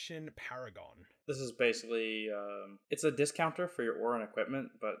Capuchin Paragon. This is basically, it's a discounter for your aura and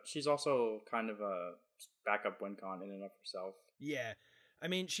equipment, but she's also kind of a backup win con in and of herself. Yeah. I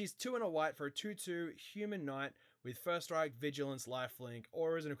mean, she's 2 and a white for a 2/2 human knight with first strike, vigilance, lifelink,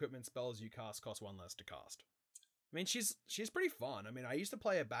 auras and equipment spells you cast cost 1 less to cast. I mean, she's pretty fun. I mean, I used to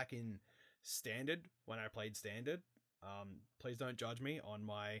play her back in Standard when I played Standard. Please don't judge me on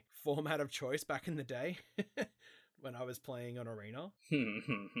my format of choice back in the day when I was playing on Arena.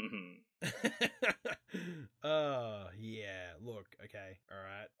 Yeah, look, okay, all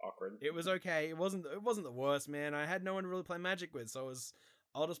right. Awkward. It was okay. It wasn't the worst, man. I had no one to really play Magic with, so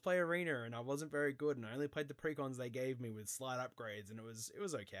I'll just play Arena, and I wasn't very good, and I only played the precons they gave me with slight upgrades, and it was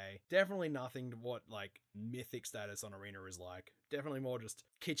okay. Definitely nothing to what, like, Mythic status on Arena is like. Definitely more just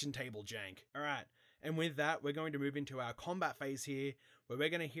kitchen table jank. Alright, and with that, we're going to move into our combat phase here, where we're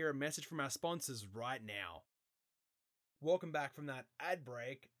going to hear a message from our sponsors right now. Welcome back from that ad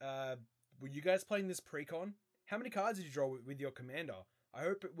break. Were you guys playing this precon? How many cards did you draw with your commander? I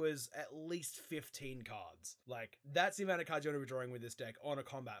hope it was at least 15 cards. Like, that's the amount of cards you want to be drawing with this deck on a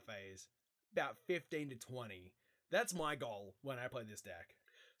combat phase. About 15 to 20. That's my goal when I play this deck.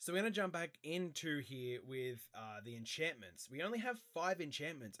 So we're going to jump back into here with the enchantments. We only have 5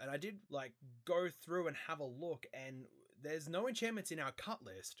 enchantments, and I did, go through and have a look, and there's no enchantments in our cut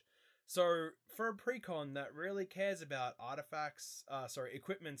list. So for a precon that really cares about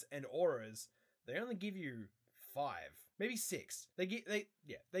equipments and auras, they only give you 5. Maybe 6. They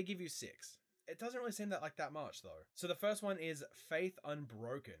give you 6. It doesn't really seem that much though. So the first one is Faith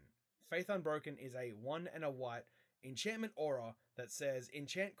Unbroken. Faith Unbroken is a 1 and a white enchantment aura that says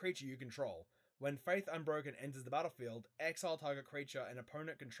enchant creature you control. When Faith Unbroken enters the battlefield, exile target creature an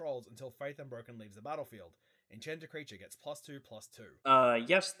opponent controls until Faith Unbroken leaves the battlefield. Enchanted creature gets +2/+2.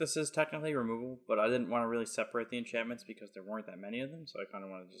 Yes, this is technically removable, but I didn't want to really separate the enchantments because there weren't that many of them, so I kind of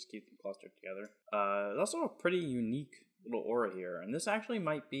wanted to just keep them clustered together. There's also a pretty unique little aura here, and this actually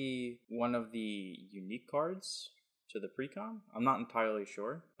might be one of the unique cards to the precon. I'm not entirely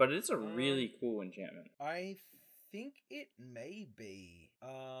sure, but it's a really cool enchantment. I think it may be.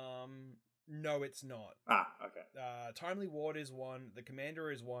 No, it's not. Okay. Timely Ward is 1, the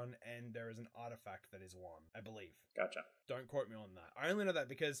Commander is 1, and there is an artifact that is 1, I believe. Gotcha. Don't quote me on that. I only know that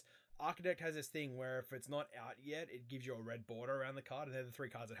because Architect has this thing where if it's not out yet, it gives you a red border around the card, and they're the 3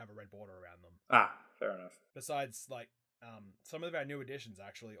 cards that have a red border around them. Fair enough. Besides, some of our new editions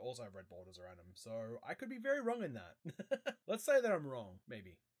actually also have red borders around them, so I could be very wrong in that. Let's say that I'm wrong,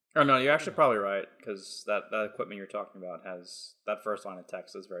 maybe. Oh no, you're actually probably right, because that equipment you're talking about has that first line of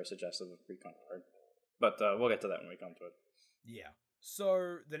text is very suggestive of precon card. But we'll get to that when we come to it. Yeah.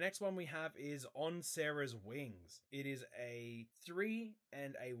 So the next one we have is On Sarah's Wings. It is a 3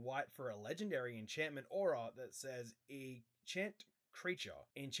 and a white for a legendary enchantment aura that says enchant creature.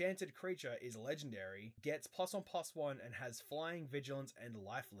 Enchanted creature is legendary, gets +1/+1, and has flying, vigilance, and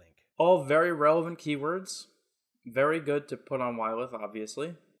lifelink. All very relevant keywords. Very good to put on Wylith,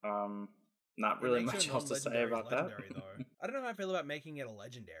 obviously. Not really much else to say about that. Though. I don't know how I feel about making it a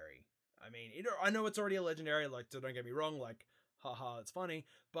legendary. I mean, I know it's already a legendary, so don't get me wrong, haha, it's funny,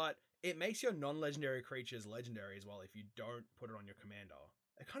 but it makes your non-legendary creatures legendary as well if you don't put it on your commander.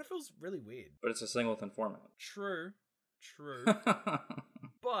 It kind of feels really weird. But it's a singleton format. True.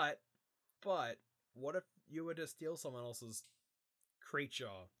 But, what if you were to steal someone else's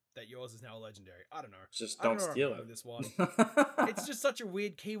creature that yours is now a legendary. I don't know. Just don't steal it. This one. It's just such a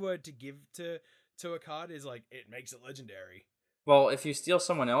weird keyword to give to a card. Is like it makes it legendary. Well, if you steal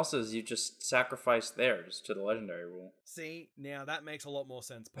someone else's, you just sacrifice theirs to the legendary rule. See, now that makes a lot more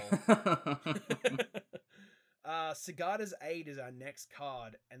sense, Paul. Sigarda's Aid is our next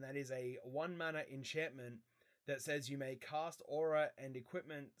card, and that is a 1-mana enchantment that says you may cast aura and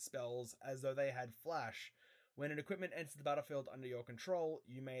equipment spells as though they had flash. When an equipment enters the battlefield under your control,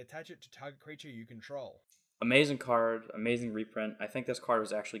 you may attach it to target creature you control. Amazing card, amazing reprint. I think this card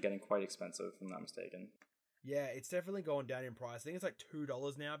was actually getting quite expensive, if I'm not mistaken. Yeah, it's definitely gone down in price. I think it's like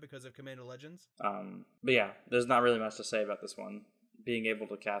 $2 now because of Commander Legends. But yeah, there's not really much to say about this one. Being able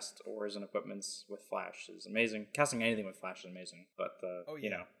to cast auras and equipments with flash is amazing. Casting anything with flash is amazing, but you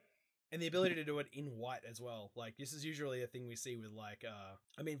know. And the ability to do it in white as well. Like, this is usually a thing we see with, like,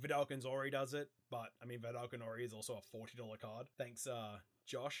 Vedalken's Ori does it, but, Vedalken Ori is also a $40 card. Thanks,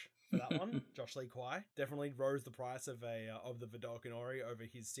 Josh, for that one. Josh Lee Kwai. Definitely rose the price of the Vedalken Ori over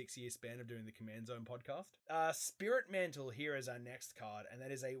his 6-year span of doing the Command Zone podcast. Spirit Mantle here is our next card, and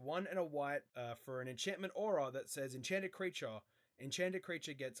that is a 1 and a white for an enchantment aura that says Enchanted Creature. Enchanted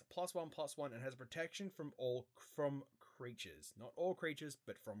creature gets +1/+1 and has protection from creatures. Not all creatures,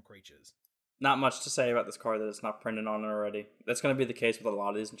 but from creatures. Not much to say about this card that it's not printed on it already. That's going to be the case with a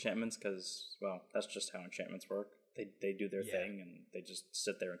lot of these enchantments because, well, that's just how enchantments work. They do their thing and they just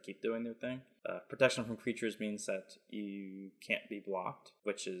sit there and keep doing their thing. Protection from creatures means that you can't be blocked,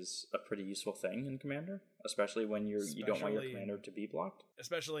 which is a pretty useful thing in Commander, especially when you don't want your commander to be blocked.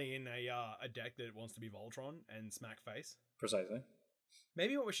 Especially in a deck that wants to be Voltron and smack face. Precisely.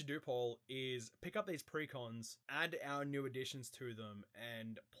 Maybe what we should do, Paul, is pick up these precons, add our new additions to them,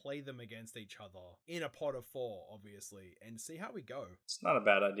 and play them against each other in a pot of 4, obviously, and see how we go. It's not a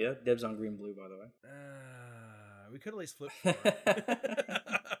bad idea. Dibs on green-blue, by the way. We could at least flip for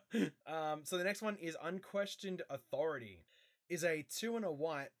it. So the next one is Unquestioned Authority. Is a 2 and a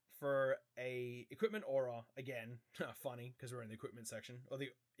white for a equipment aura. Again, funny, because we're in the equipment section. Or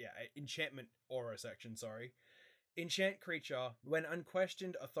enchantment aura section, sorry. Enchant creature. When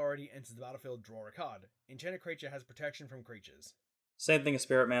Unquestioned Authority enters the battlefield, draw a card. Enchanted creature has protection from creatures. Same thing as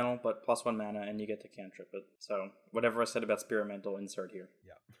Spirit Mantle, but +1 mana, and you get to cantrip it. So, whatever I said about Spirit Mantle, insert here.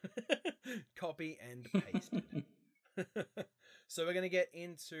 Yeah. Copy and pasted. So we're going to get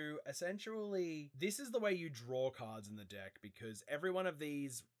into, essentially, this is the way you draw cards in the deck, because every one of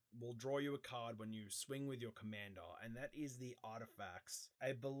these will draw you a card when you swing with your commander, and that is the artifacts.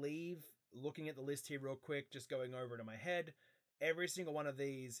 I believe, looking at the list here real quick, just going over it in my head, every single one of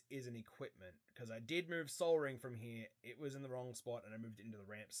these is an equipment, because I did move Sol Ring from here. It was in the wrong spot, and I moved it into the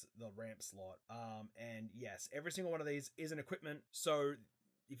ramp slot. And yes, every single one of these is an equipment. So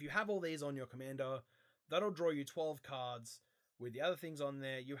if you have all these on your commander, that'll draw you 12 cards. With the other things on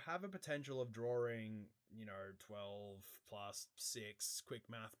there, you have a potential of drawing, 12 plus 6. Quick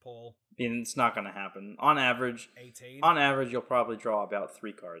math, Paul. I mean, it's not going to happen. On average, 18. On average, you'll probably draw about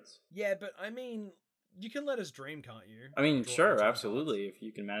 3 cards. Yeah, but you can let us dream, can't you? Sure, absolutely. Cards. If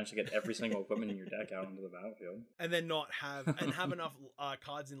you can manage to get every single equipment in your deck out onto the battlefield, and then not have enough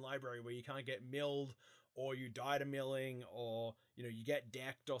cards in library where you can't get milled, or you die to milling, or you get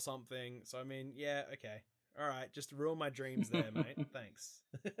decked or something. So yeah, okay. All right, just ruin my dreams there, mate. Thanks.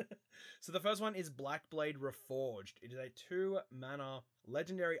 So the first one is Blackblade Reforged. It is a 2-mana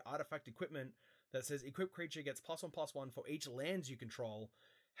legendary artifact equipment that says equipped creature gets +1/+1 for each lands you control,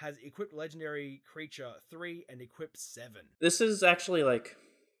 has equipped legendary creature 3 and equipped 7. This is actually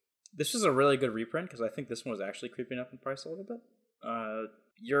this is a really good reprint because I think this one was actually creeping up in price a little bit.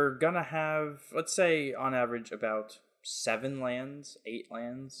 You're gonna have, let's say, on average about 7 lands, 8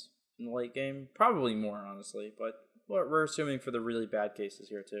 lands in the late game, probably more honestly, but we're assuming for the really bad cases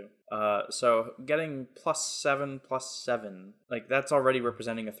here too. So getting +7/+7, that's already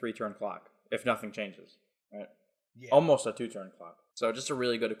representing a 3-turn clock if nothing changes, right? Yeah. Almost a 2-turn clock. So just a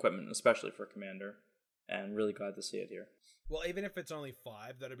really good equipment, especially for Commander, and really glad to see it here. Well, even if it's only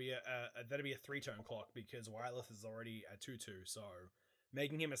 5, that'd be a 3-turn clock because Wireless is already a 2/2, so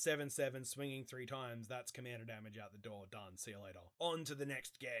making him a 7/7, swinging 3 times, that's commander damage out the door. Done. See you later. On to the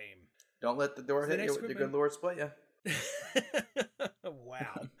next game. Don't let the door hit you with your good Lord split you.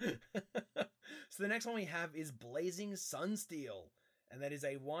 Wow. So the next one we have is Blazing Sunsteel, and that is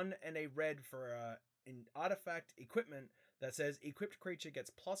a 1 and a red for an artifact equipment that says equipped creature gets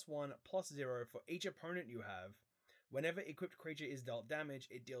 +1/+0 for each opponent you have. Whenever equipped creature is dealt damage,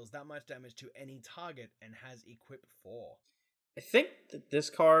 it deals that much damage to any target and has equip 4. I think that this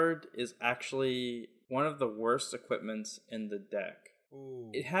card is actually one of the worst equipments in the deck. Ooh.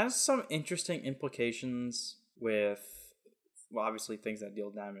 It has some interesting implications with well, obviously things that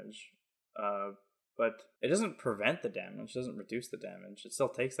deal damage. But it doesn't prevent the damage, it doesn't reduce the damage. It still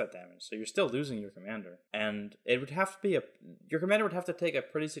takes that damage, so you're still losing your commander. And it would have to be your commander would have to take a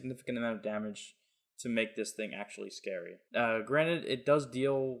pretty significant amount of damage to make this thing actually scary. Granted, it does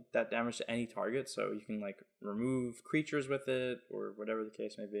deal that damage to any target, so you can like remove creatures with it, or whatever the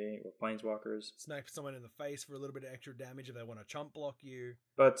case may be, or planeswalkers. Snipe someone in the face for a little bit of extra damage if they want to chump block you.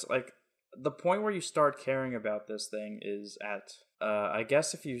 But like the point where you start caring about this thing is at I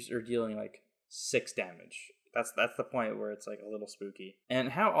guess if you're dealing like 6 damage. That's the point where it's like a little spooky. And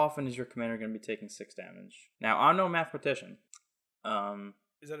how often is your commander going to be taking 6 damage? Now, I'm no mathematician.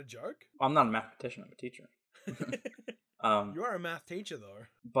 Is that a joke? I'm not a mathematician, I'm a teacher. You are a math teacher, though.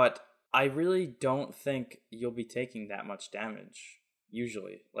 But I really don't think you'll be taking that much damage,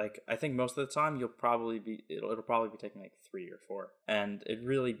 usually. Like, I think most of the time, it'll probably be taking like 3 or 4. And it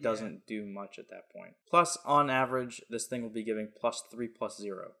really doesn't do much at that point. Plus, on average, this thing will be giving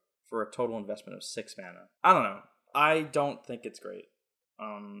 +3/+0. For a total investment of 6 mana. I don't know. I don't think it's great.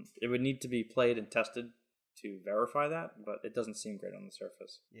 It would need to be played and tested to verify that, but it doesn't seem great on the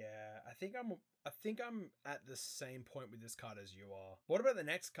surface. Yeah, I think I'm at the same point with this card as you are. What about the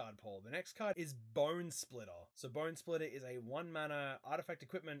next card, Paul? The next card is Bone Splitter. So Bone Splitter is a 1 mana artifact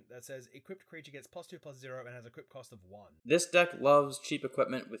equipment that says equipped creature gets +2/+0 and has a equip cost of 1. This deck loves cheap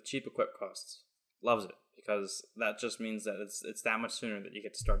equipment with cheap equip costs. Loves it. Because that just means that it's that much sooner that you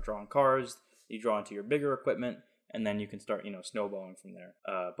get to start drawing cards, you draw into your bigger equipment, and then you can start, snowballing from there.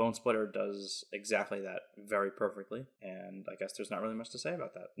 Bone Splitter does exactly that very perfectly, and I guess there's not really much to say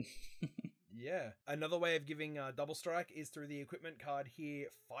about that. Yeah. Another way of giving double strike is through the equipment card here,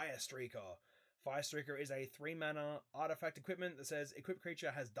 Firestreaker. Firestreaker is a 3 mana artifact equipment that says equipped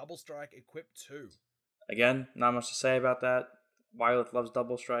creature has double strike, equip 2. Again, not much to say about that. Wyleth loves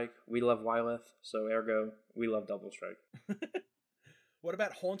double strike. We love Wyleth, so ergo, we love double strike. What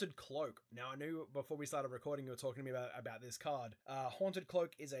about Haunted Cloak? Now, I knew before we started recording you were talking to me about this card. Haunted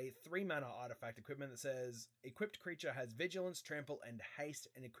Cloak is a 3 mana artifact equipment that says equipped creature has vigilance, trample, and haste,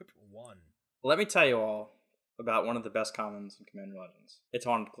 and equipped 1. Let me tell you all about one of the best commons in Commander Legends. It's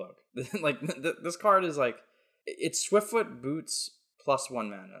Haunted Cloak. This card is like, it's Swiftfoot Boots plus 1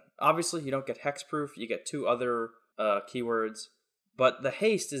 mana. Obviously, you don't get hexproof. You get 2 other keywords. But the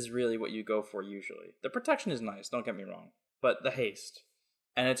haste is really what you go for usually. The protection is nice, don't get me wrong. But the haste.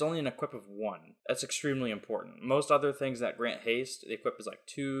 And it's only an equip of 1. That's extremely important. Most other things that grant haste, the equip is like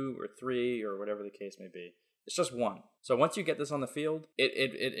 2 or 3 or whatever the case may be. It's just 1. So once you get this on the field,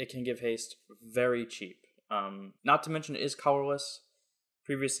 it can give haste very cheap. Not to mention it is colorless.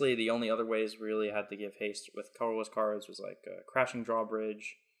 Previously, the only other ways we really had to give haste with colorless cards was like Crashing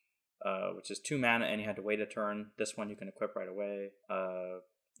Drawbridge, which is 2 mana and you had to wait a turn. This one you can equip right away.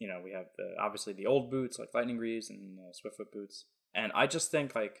 We have obviously the old boots like Lightning Greaves and Swiftfoot Boots. And I just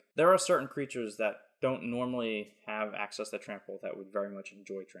think like there are certain creatures that don't normally have access to trample that would very much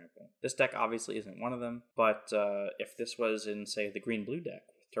enjoy trample. This deck obviously isn't one of them, but if this was in, say, the green-blue deck,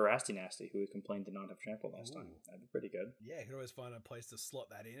 Terrasty Nasty, who complained to not have trample last time, that'd be pretty good. Yeah, you could always find a place to slot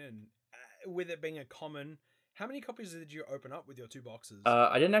that in, and with it being a common, how many copies did you open up with your 2 boxes?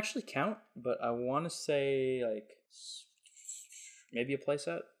 I didn't actually count, but I want to say like maybe a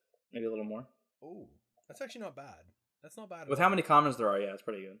playset, maybe a little more. Ooh, that's actually not bad. That's not bad. With how many commons there are, yeah, it's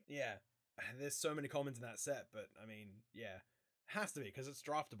pretty good. Yeah, there's so many commons in that set, but I mean, yeah, it has to be because it's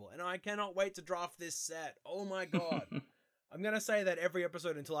draftable, and I cannot wait to draft this set. Oh my god, I'm gonna say that every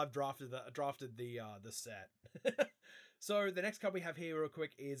episode until I've drafted the set. So the next card we have here real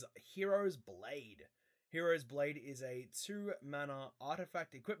quick is Hero's Blade. Hero's Blade is a 2 mana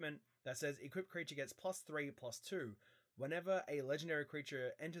artifact equipment that says equipped creature gets +3/+2. Whenever a legendary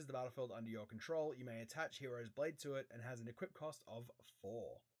creature enters the battlefield under your control, you may attach Hero's Blade to it and has an equip cost of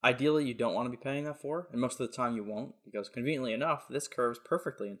 4. Ideally, you don't want to be paying that for, and most of the time you won't, because conveniently enough, this curves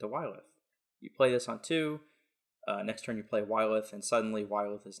perfectly into Wyleth. You play this on 2, next turn you play Wyleth, and suddenly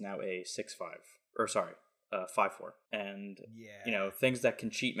Wyleth is now a 5/4. And, things that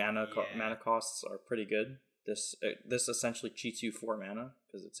can cheat mana costs are pretty good. This essentially cheats you 4 mana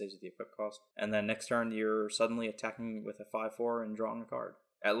because it saves you the equip cost. And then next turn, you're suddenly attacking with a 5/4 and drawing a card.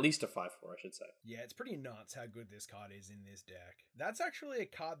 At least a 5/4, I should say. Yeah, it's pretty nuts how good this card is in this deck. That's actually a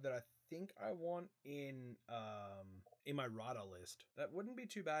card that I think I want in my Rada list. That wouldn't be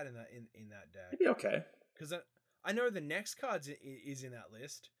too bad in that deck. It'd be okay. Because I know the next card is in that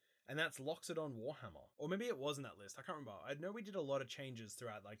list. And that's Loxodon Warhammer. Or maybe it was in that list. I can't remember. I know we did a lot of changes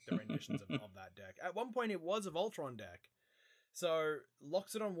throughout like the renditions of that deck. At one point, it was a Voltron deck. So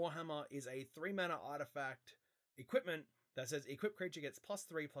Loxodon Warhammer is a 3 mana artifact equipment that says equipped creature gets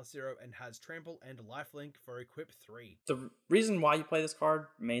 +3/+0 and has trample and lifelink for equip 3. The reason why you play this card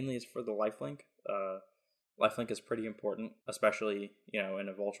mainly is for the lifelink. Lifelink is pretty important, especially, in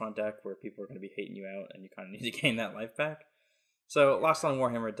a Voltron deck where people are going to be hating you out and you kind of need to gain that life back. So Lockstone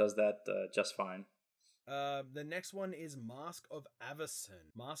Warhammer does that just fine. The next one is Mask of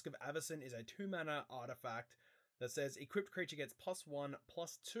Avacyn. Mask of Avacyn is a 2-mana artifact that says equipped creature gets +1/+2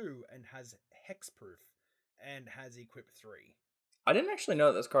 and has hexproof and has equip 3. I didn't actually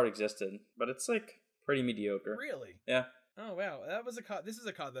know that this card existed, but it's pretty mediocre. Really? Yeah. Oh wow, that was a card. This is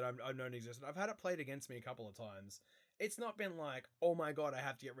a card that I've known existed. I've had it played against me a couple of times. It's not been like, oh my god, I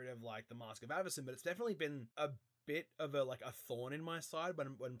have to get rid of the Mask of Avacyn, but it's definitely been a bit of a thorn in my side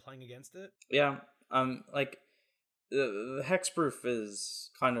when playing against it. Yeah. The hexproof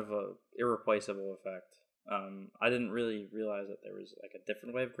is kind of a irreplaceable effect. I didn't really realize that there was a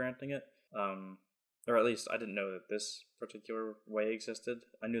different way of granting it. Or at least I didn't know that this particular way existed.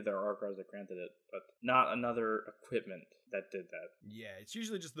 I knew there are cards that granted it, but not another equipment that did that. Yeah, it's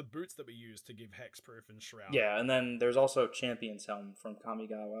usually just the boots that we use to give hexproof and shroud. Yeah, and then there's also Champion's Helm from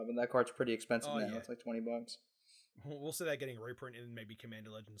Kamigawa, but that card's pretty expensive now. Yeah. It's like $20. We'll see that getting reprinted in maybe Commander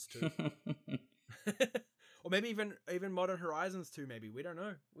Legends 2. Or maybe even Modern Horizons 2, maybe. We don't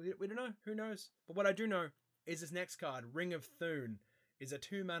know. We don't know. Who knows? But what I do know is this next card, Ring of Thune, is a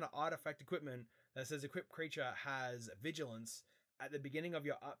 2-mana artifact equipment that says equipped creature has vigilance. At the beginning of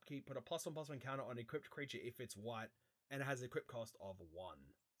your upkeep, put a +1/+1 counter on equipped creature if it's white, and it has a equip cost of 1.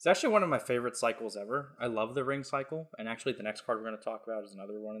 It's actually one of my favorite cycles ever. I love the ring cycle, and actually the next card we're going to talk about is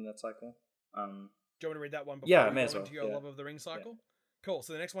another one in that cycle. Do you want to read that one before we go into your love of the ring cycle? Yeah. Cool.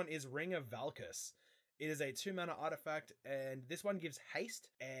 So the next one is Ring of Valkus. It is a 2-mana artifact, and this one gives haste,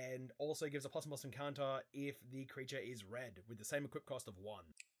 and also gives a +1/+1 counter if the creature is red, with the same equip cost of 1.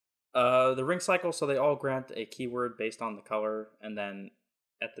 The ring cycle, so they all grant a keyword based on the color, and then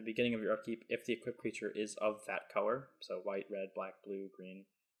at the beginning of your upkeep, if the equipped creature is of that color, so white, red, black, blue, green,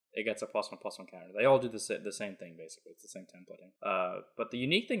 it gets a +1/+1 counter. They all do the same thing, basically. It's the same templating. But the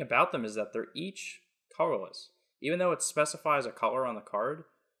unique thing about them is that they're each colorless. Even though it specifies a color on the card,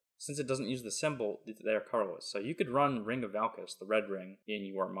 since it doesn't use the symbol, they're colorless. So you could run Ring of Valkus, the red ring, in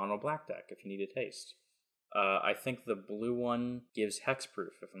your mono black deck if you needed haste. I think the blue one gives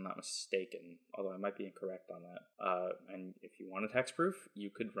hexproof, if I'm not mistaken, although I might be incorrect on that. And if you wanted hexproof, you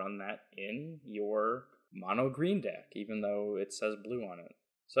could run that in your mono green deck, even though it says blue on it.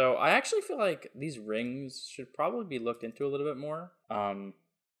 So I actually feel like these rings should probably be looked into a little bit more.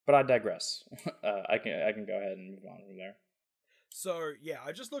 But I digress. I can go ahead and move on from there. So yeah,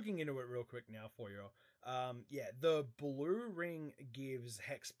 I'm just looking into it real quick now for you. The blue ring gives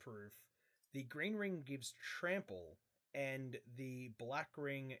hexproof. The green ring gives trample, and the black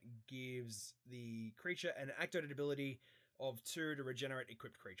ring gives the creature an activated ability of 2 to regenerate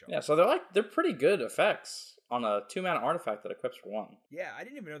equipped creature. Yeah, so they're pretty good effects on a 2-mana artifact that equips for 1. Yeah, I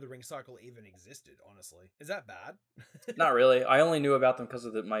didn't even know the ring cycle even existed, honestly. Is that bad? Not really. I only knew about them because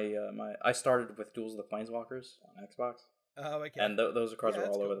of I started with Duels of the Planeswalkers on Xbox. Oh, okay. And those cards are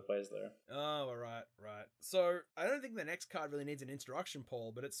all over the place there. Oh, right. So, I don't think the next card really needs an introduction,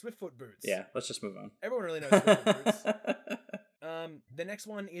 Paul, but it's Swiftfoot Boots. Yeah, let's just move on. Everyone really knows Swiftfoot Boots. The next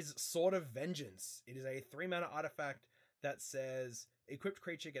one is Sword of Vengeance. It is a 3-mana artifact that says equipped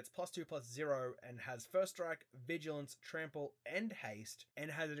creature gets +2/+0 and has first strike, vigilance, trample, and haste,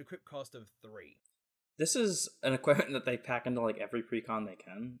 and has an equip cost of 3. This is an equipment that they pack into every precon they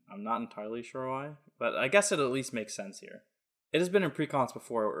can. I'm not entirely sure why, but I guess it at least makes sense here. It has been in precons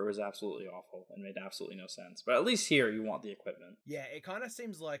before where it was absolutely awful and made absolutely no sense, but at least here you want the equipment. Yeah, it kind of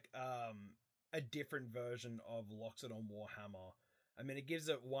seems like a different version of Loxodon Warhammer. I mean, it gives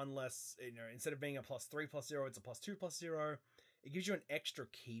it one less, instead of being a +3/+0, it's a +2/+0. It gives you an extra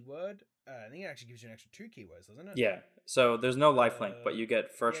keyword. I think it actually gives you an extra 2 keywords, doesn't it? Yeah, so there's no lifelink, but you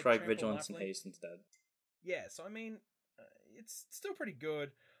get first strike, vigilance, and haste instead. Yeah, so I mean, it's still pretty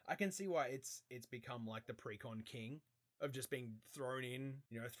good. I can see why it's become like the precon king of just being thrown in.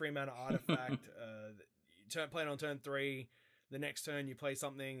 3-mana artifact. Play it on turn 3. The next turn you play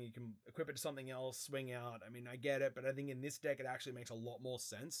something, you can equip it to something else, swing out. I mean, I get it, but I think in this deck it actually makes a lot more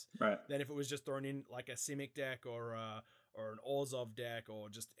sense than if it was just thrown in like a Simic deck or an Orzhov deck or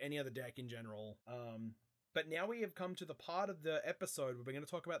just any other deck in general. But now we have come to the part of the episode where we're going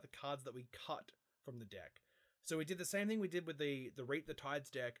to talk about the cards that we cut from the deck. So we did the same thing we did with the Reap the Tides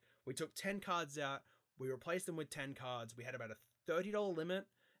deck. We took 10 cards out, we replaced them with 10 cards. We had about a $30 limit,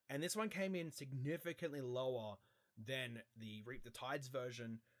 and this one came in significantly lower than the Reap the Tides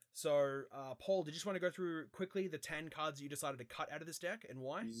version. So, Paul, did you just want to go through quickly the 10 cards that you decided to cut out of this deck and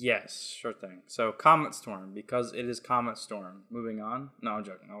why? Yes, sure thing. So, Comet Storm, because it is Comet Storm. Moving on. No, I'm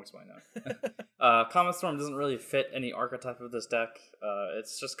joking. I'll explain that. Comet Storm doesn't really fit any archetype of this deck.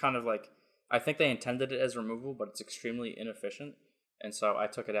 It's just kind of like, I think they intended it as removal, but it's extremely inefficient. And so I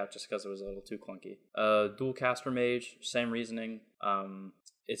took it out just because it was a little too clunky. Dual Caster Mage, same reasoning.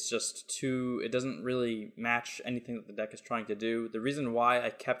 It's just it doesn't really match anything that the deck is trying to do. The reason why I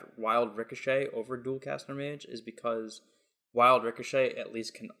kept Wild Ricochet over Dual Caster Mage is because Wild Ricochet at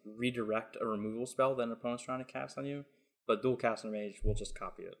least can redirect a removal spell that an opponent's trying to cast on you, but Dual Caster Mage will just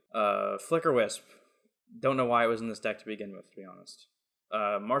copy it. Flicker Wisp, don't know why it was in this deck to begin with, to be honest.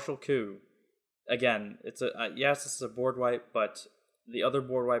 Martial Coup, again, it's yes, this is a board wipe, but the other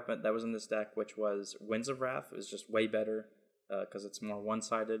board wipe that was in this deck, which was Winds of Wrath, is just way better. Because it's more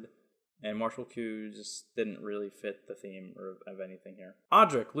one-sided, and Martial Coup just didn't really fit the theme of anything here.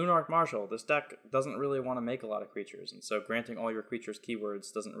 Odric, Lunarch Marshal. This deck doesn't really want to make a lot of creatures, and so granting all your creatures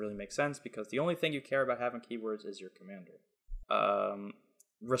keywords doesn't really make sense because the only thing you care about having keywords is your commander.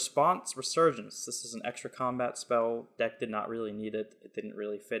 Response, Resurgence. This is an extra combat spell. Deck did not really need it. It didn't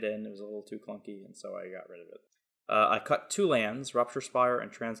really fit in. It was a little too clunky, and so I got rid of it. I cut 2 lands, Rupture Spire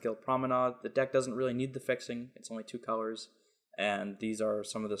and Transguild Promenade. The deck doesn't really need the fixing. It's only 2 colors. And these are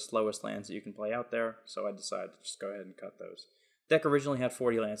some of the slowest lands that you can play out there, so I decided to just go ahead and cut those. Deck originally had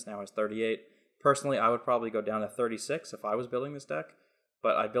 40 lands, now has 38. Personally, I would probably go down to 36 if I was building this deck,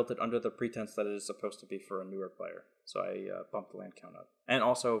 but I built it under the pretense that it is supposed to be for a newer player, so I bumped the land count up. And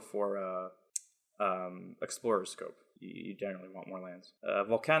also for Explorer's Scope, you generally want more lands.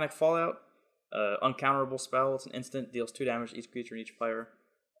 Volcanic Fallout, uncounterable spell, it's an instant, deals 2 damage to each creature and each player.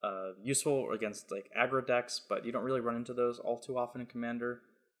 Useful against like aggro decks, but you don't really run into those all too often in Commander.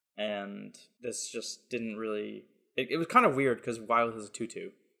 And this just didn't really. It was kind of weird because Wild is a 2/2.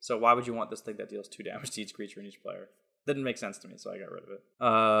 So why would you want this thing that deals 2 damage to each creature and each player? Didn't make sense to me, so I got rid of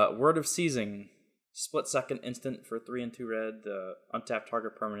it. Word of Seizing, split second instant for 3 and 2 red. Untap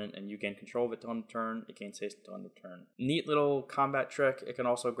target permanent, and you gain control of it till end of turn. It gains haste till end of turn. Neat little combat trick. It can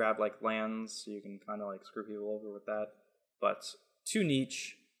also grab like lands, so you can kind of like screw people over with that. But too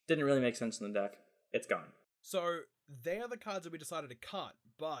niche. Didn't really make sense in the deck. It's gone. So they are the cards that we decided to cut,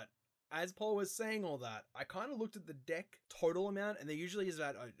 but as Paul was saying all that, I kind of looked at the deck total amount, and there usually is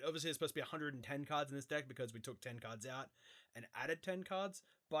about, obviously it's supposed to be 110 cards in this deck because we took 10 cards out and added 10 cards,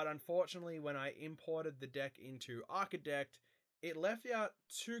 but unfortunately when I imported the deck into Archidekt, it left out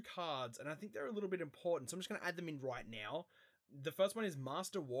 2 cards, and I think they're a little bit important, so I'm just going to add them in right now. The first one is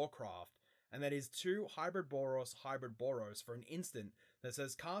Master Warcraft, and that is 2 Hybrid Boros for an instant that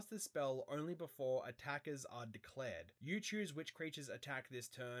says cast this spell only before attackers are declared. You choose which creatures attack this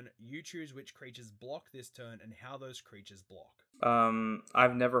turn, you choose which creatures block this turn, and how those creatures block.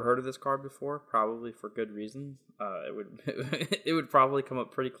 I've never heard of this card before, probably for good reason. It would probably come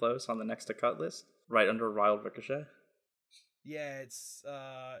up pretty close on the next to cut list, right under Wild Ricochet. Yeah, it's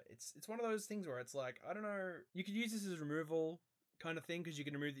one of those things where it's like, I don't know, you could use this as removal kind of thing, because you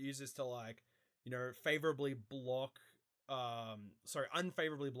can use this to, like, you know, unfavorably block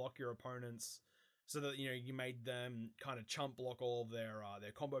your opponents, so that, you know, you made them kind of chump block all of their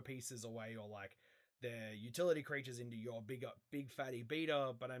combo pieces away, or like their utility creatures into your big fatty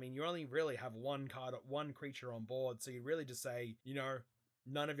beater. But I mean, you only really have one creature on board, so you really just say, you know,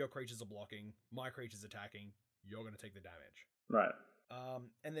 none of your creatures are blocking, my creature's attacking, you're going to take the damage. Right.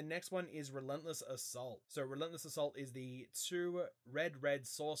 And the next one is Relentless Assault. So Relentless Assault is the 2 red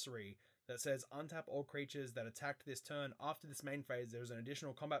sorcery that says untap all creatures that attacked this turn. After this main phase, there's an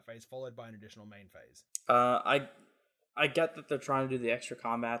additional combat phase followed by an additional main phase. I get that they're trying to do the extra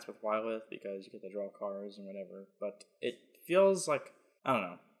combats with Wylith because you get to draw cards and whatever, but it feels like, I don't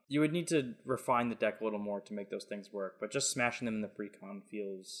know, you would need to refine the deck a little more to make those things work, but just smashing them in the precon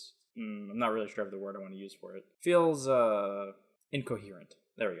feels, I'm not really sure of the word I want to use for it. Feels incoherent.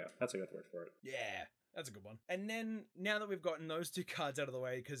 There we go. That's a good word for it. Yeah. That's a good one. And then, now that we've gotten those 2 cards out of the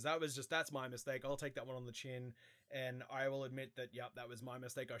way, because that's my mistake, I'll take that one on the chin, and I will admit that, yep, that was my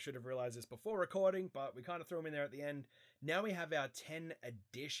mistake. I should have realized this before recording, but we kind of threw them in there at the end. Now we have our 10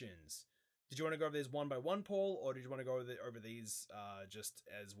 additions. Did you want to go over these one by one, Paul, or did you want to go over these just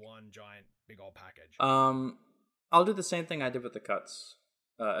as one giant big old package? I'll do the same thing I did with the cuts,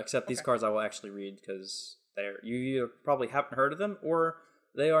 except these cards I will actually read, because you probably haven't heard of them, or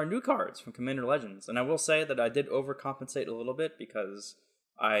they are new cards from Commander Legends. And I will say that I did overcompensate a little bit because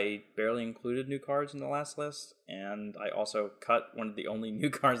I barely included new cards in the last list, and I also cut one of the only new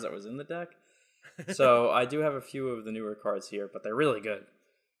cards that was in the deck. So I do have a few of the newer cards here, but they're really good.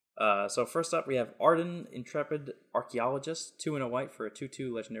 So first up, we have Arden, Intrepid Archaeologist, 2 and a white for a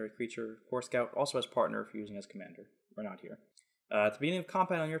 2/2 legendary creature. Core Scout also has partner if you're using as commander. We're not here. At the beginning of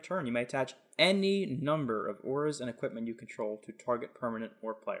combat on your turn, you may attach any number of auras and equipment you control to target permanent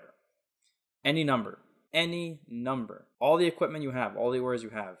or player. Any number. Any number. All the equipment you have, all the auras you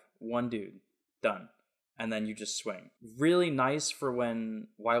have, one dude. Done. And then you just swing. Really nice for when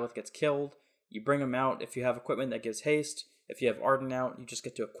Wylith gets killed. You bring him out. If you have equipment that gives haste, if you have Arden out, you just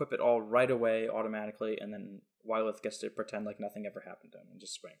get to equip it all right away automatically, and then Wylith gets to pretend like nothing ever happened to him and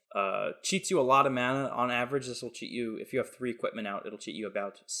just swing. Cheats you a lot of mana. On average, this will cheat you, if you have 3 equipment out, it'll cheat you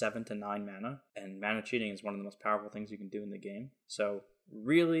about 7 to 9 mana, and mana cheating is one of the most powerful things you can do in the game. So,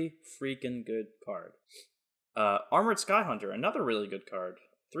 really freaking good card. Armored Skyhunter, another really good card.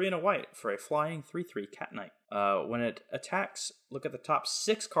 3 and a white for a flying 3/3 Cat Knight. When it attacks, look at the top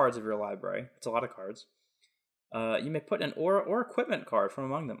 6 cards of your library. It's a lot of cards. You may put an aura or equipment card from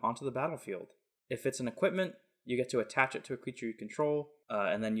among them onto the battlefield. If it's an equipment, you get to attach it to a creature you control,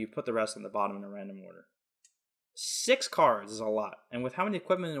 and then you put the rest on the bottom in a random order. 6 cards is a lot, and with how many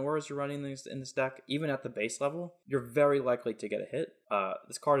equipment and auras you're running in this deck, even at the base level, you're very likely to get a hit.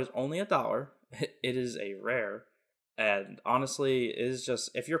 This card is only $1. It is a rare, and honestly, it is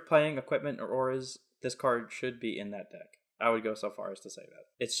just, if you're playing equipment or auras, this card should be in that deck. I would go so far as to say that.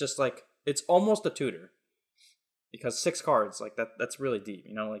 It's just like, it's almost a tutor. Because 6 cards, like that's really deep.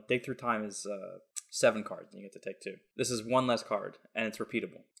 You know, like Dig Through Time is 7 cards, and you get to take 2. This is 1 less card, and it's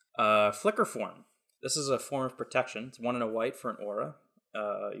repeatable. Flicker Form. This is a form of protection. It's 1 and a white for an aura.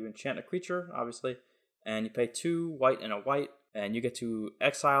 You enchant a creature, obviously, and you pay 2 white and a white, and you get to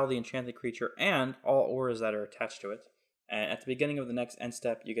exile the enchanted creature and all auras that are attached to it. And at the beginning of the next end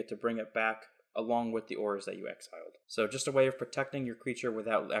step, you get to bring it back along with the auras that you exiled. So just a way of protecting your creature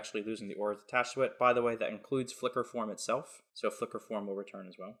without actually losing the auras attached to it. By the way, that includes Flicker Form itself, so Flicker Form will return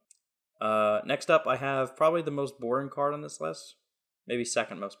as well. Next up, I have probably the most boring card on this list. Maybe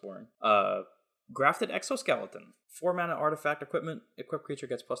second most boring. Grafted Exoskeleton. 4 mana artifact equipment. Equipped creature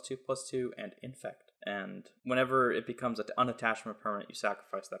gets +2/+2 and infect. And whenever it becomes unattached from a permanent, you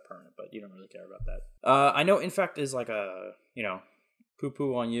sacrifice that permanent, but you don't really care about that. I know infect is like a,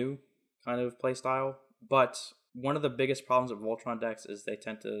 poo-poo on you kind of playstyle, but one of the biggest problems of Voltron decks is they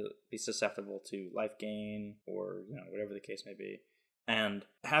tend to be susceptible to life gain or whatever the case may be, and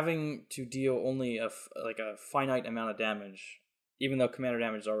having to deal only a finite amount of damage, even though commander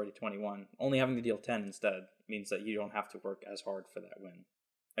damage is already 21, only having to deal 10 instead means that you don't have to work as hard for that win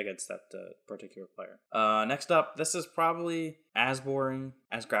against that particular player. Next up, this is probably as boring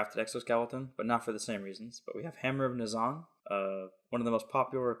as Grafted Exoskeleton, but not for the same reasons. But we have Hammer of Nazan, one of the most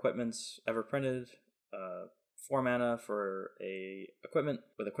popular equipments ever printed. 4 mana for a equipment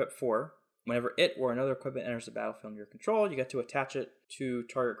with equip 4. Whenever it or another equipment enters the battlefield under your control, you get to attach it to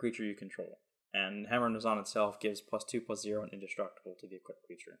target creature you control. And Hammer of Nazan itself gives +2/+0 and indestructible to the equipped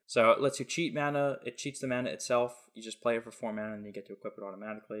creature. So it lets you cheat mana. It cheats the mana itself. You just play it for 4 mana and you get to equip it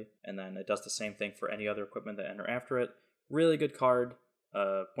automatically. And then it does the same thing for any other equipment that enter after it. Really good card.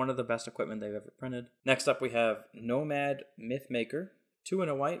 One of the best equipment they've ever printed. Next up we have Nomad Mythmaker. 2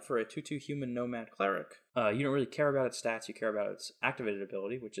 and a white for a 2/2 human Nomad Cleric. You don't really care about its stats. You care about its activated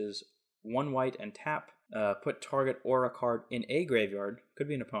ability, which is 1 white and tap. Put target aura card in a graveyard, could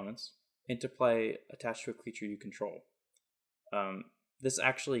be an opponent's, into play attached to a creature you control. This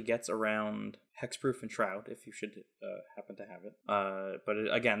actually gets around Hexproof and Shroud if you should happen to have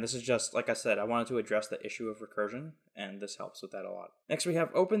it. Again, this is just, like I said, I wanted to address the issue of recursion, and this helps with that a lot. Next we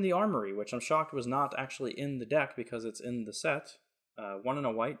have Open the Armory, which I'm shocked was not actually in the deck because it's in the set. 1 and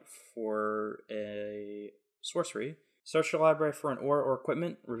a white for a sorcery. Search your library for an aura or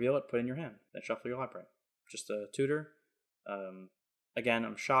equipment, reveal it, put it in your hand, then shuffle your library. Just a tutor. Again,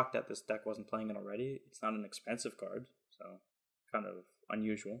 I'm shocked that this deck wasn't playing it already. It's not an expensive card, so kind of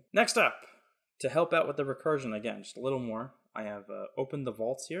unusual. Next up, to help out with the recursion, again, just a little more, I have Open the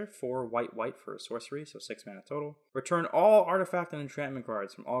Vaults here, 4 white for a sorcery, so 6 mana total. Return all artifact and enchantment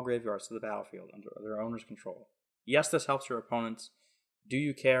cards from all graveyards to the battlefield under their owner's control. Yes, this helps your opponents. Do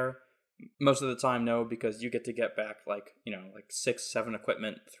you care? Most of the time, no, because you get to get back 6, 7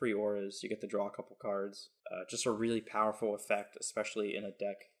 equipment, 3 auras. You get to draw a couple cards. Just a really powerful effect, especially in a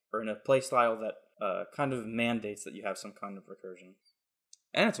deck or in a playstyle that kind of mandates that you have some kind of recursion.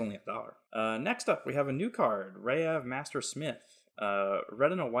 And it's only $1. Next up, we have a new card, Rayav Master Smith.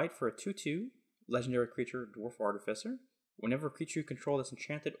 Red and a white for a 2/2 legendary creature, Dwarf Artificer. Whenever a creature you control that's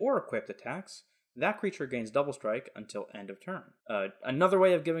enchanted or equipped attacks, that creature gains double strike until end of turn. Another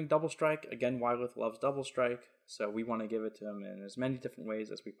way of giving double strike, again, Wylith loves double strike, so we want to give it to him in as many different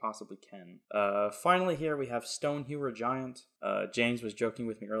ways as we possibly can. Finally here we have Stonehewer Giant. James was joking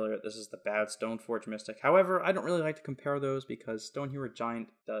with me earlier, this is the bad Stoneforge Mystic. However, I don't really like to compare those because Stonehewer Giant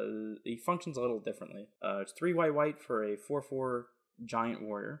he functions a little differently. It's 3 white for a 4/4 Giant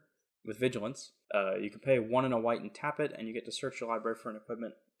Warrior with Vigilance. You can pay 1 and a white and tap it, and you get to search your library for an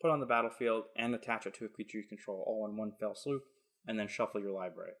equipment, put it on the battlefield, and attach it to a creature you control all in one fell swoop, and then shuffle your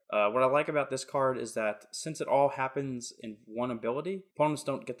library. What I like about this card is that since it all happens in one ability, opponents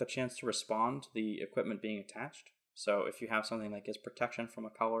don't get the chance to respond to the equipment being attached. So if you have something like his protection from a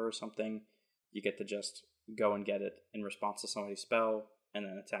color or something, you get to just go and get it in response to somebody's spell, and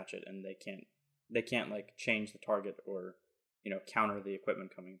then attach it, and they can't like change the target or counter the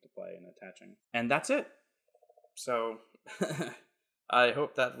equipment coming into play and attaching. And that's it. So I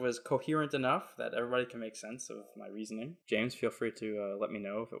hope that was coherent enough that everybody can make sense of my reasoning. James, feel free to let me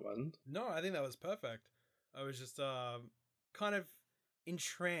know if it wasn't. No, I think that was perfect. I was just kind of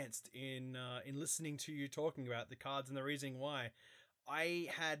entranced in listening to you talking about the cards and the reasoning why. I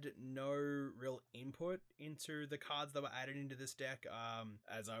had no real input into the cards that were added into this deck,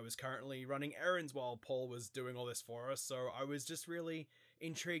 as I was currently running errands while Paul was doing all this for us, so I was just really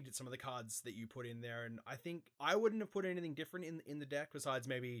intrigued at some of the cards that you put in there, and I think I wouldn't have put anything different in the deck besides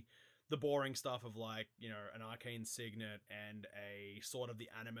maybe the boring stuff of like, an Arcane Signet and a Sword of the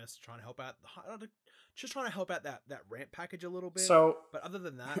Animus, trying to help out that ramp package a little bit. But other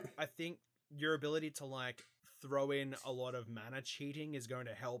than that, I think your ability to like throw in a lot of mana cheating is going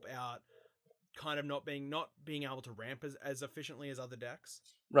to help out kind of not being able to ramp as efficiently as other decks.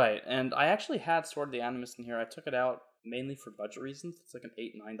 Right, and I actually had Sword of the Animus in here. I took it out mainly for budget reasons. It's like an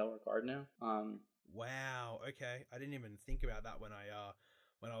 $8-9 card now. Wow, okay. I didn't even think about that when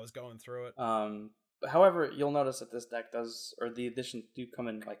I was going through it. However, you'll notice that this deck the additions do come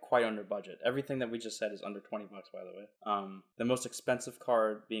in like quite under budget. Everything that we just said is under $20, by the way. The most expensive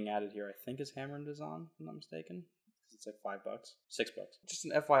card being added here, I think, is Hammer and Dazan, if I'm not mistaken. It's like $5, $6. Just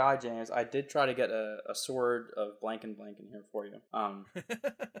an FYI, James, I did try to get a Sword of blank and blank in here for you.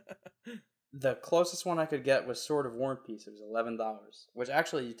 The closest one I could get was Sword of War and Peace. It was $11, which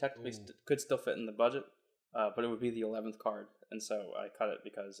actually you technically could still fit in the budget, but it would be the 11th card, and so I cut it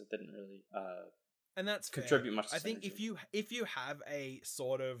because it didn't really and that's contribute much to I think if you have a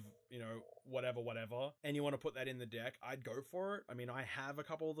sort of whatever and you want to put that in the deck, I'd go for it. I mean, I have a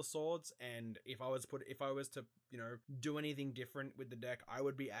couple of the swords, and if I was to do anything different with the deck, I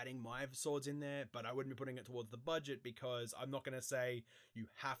would be adding my swords in there, but I wouldn't be putting it towards the budget because I'm not going to say you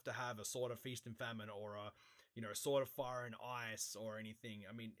have to have a Sword of Feast and Famine or a Sword of Fire and Ice or anything.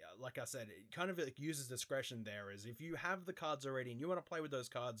 I mean, like I said, it kind of like uses discretion there. Is if you have the cards already and you want to play with those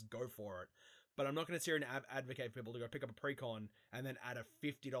cards, go for it. But I'm not going to sit here and advocate for people to go pick up a precon and then add a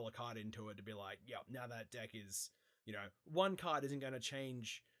 $50 card into it to be like, yeah, now that deck is, one card isn't going to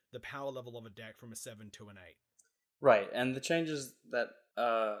change the power level of a deck from a 7 to an 8. Right, and the changes that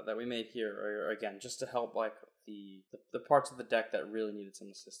we made here are, again, just to help like the parts of the deck that really needed some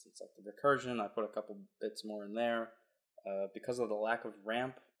assistance. Like the recursion, I put a couple bits more in there. Because of the lack of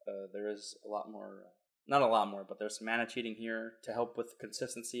ramp, there is a lot more... Not a lot more, but there's some mana cheating here to help with the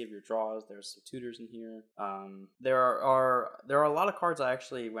consistency of your draws. There's some tutors in here. There are a lot of cards I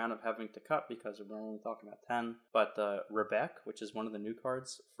actually wound up having to cut because we're only talking about 10. But Rebek, which is one of the new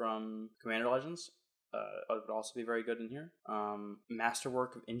cards from Commander Legends, would also be very good in here.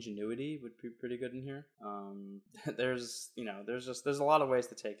 Masterwork of Ingenuity would be pretty good in here. There's a lot of ways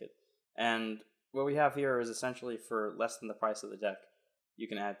to take it, and what we have here is essentially for less than the price of the deck. You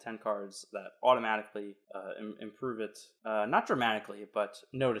can add 10 cards that automatically improve it, not dramatically, but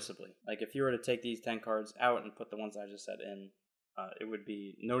noticeably. Like if you were to take these 10 cards out and put the ones I just said in, it would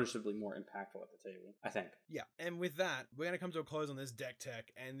be noticeably more impactful at the table, I think. Yeah, and with that, we're going to come to a close on this deck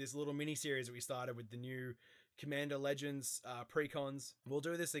tech and this little mini-series that we started with the new Commander Legends precons. We'll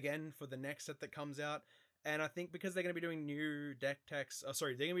do this again for the next set that comes out. And I think because they're going to be doing new deck techs,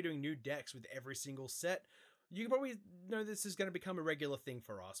 they're going to be doing new decks with every single set, you can probably know this is going to become a regular thing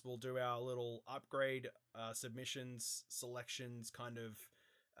for us. We'll do our little upgrade submissions, selections, kind of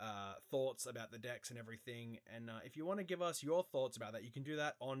thoughts about the decks and everything. And if you want to give us your thoughts about that, you can do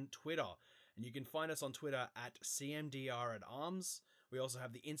that on Twitter. And you can find us on Twitter at CMDR@arms. We also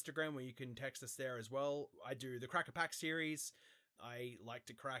have the Instagram where you can text us there as well. I do the Cracker Pack series. I like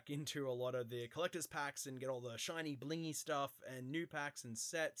to crack into a lot of the collector's packs and get all the shiny blingy stuff and new packs and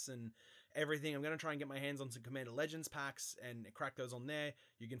sets and everything. I'm going to try and get my hands on some Commander Legends packs and crack those on there.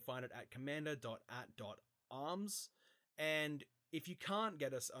 You can find it at commander.at.arms. And If you can't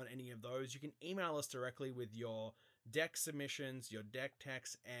get us on any of those, you can email us directly with your deck submissions, your deck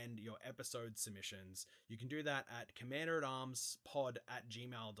text, and your episode submissions. You can do that at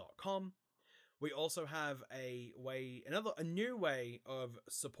commanderatarmspod@gmail.com. We also have a new way of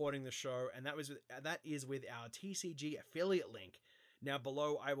supporting the show, and that is with our TCG affiliate link. Now,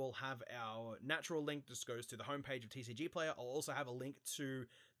 below, I will have our natural link. This goes to the homepage of TCG Player. I'll also have a link to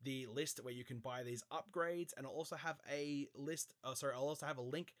the list where you can buy these upgrades, and I'll also have a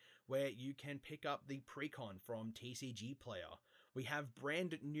link where you can pick up the Precon from TCG Player. We have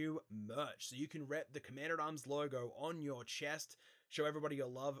brand new merch, so you can rep the Commander at Arms logo on your chest. Show everybody your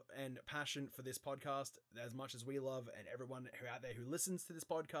love and passion for this podcast as much as we love, and everyone who out there who listens to this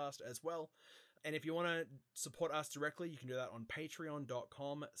podcast as well. And if you want to support us directly, you can do that on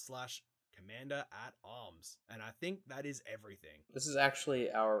patreon.com/CommanderAtArms. And I think that is everything. This is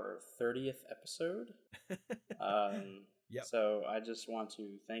actually our 30th episode. Yep. So I just want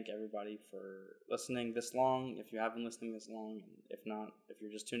to thank everybody for listening this long. If you have been listening this long, and if not, if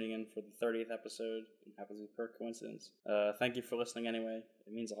you're just tuning in for the 30th episode, it happens to be per coincidence. Thank you for listening anyway.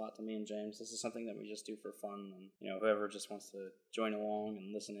 It means a lot to me and James. This is something that we just do for fun, and whoever just wants to join along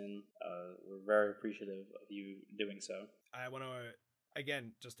and listen in, we're very appreciative of you doing so. I want to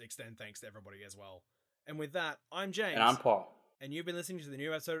again just extend thanks to everybody as well. And with that, I'm James. And I'm Paul. And you've been listening to the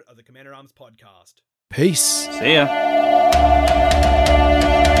new episode of the Commander Arms podcast. Peace. See ya.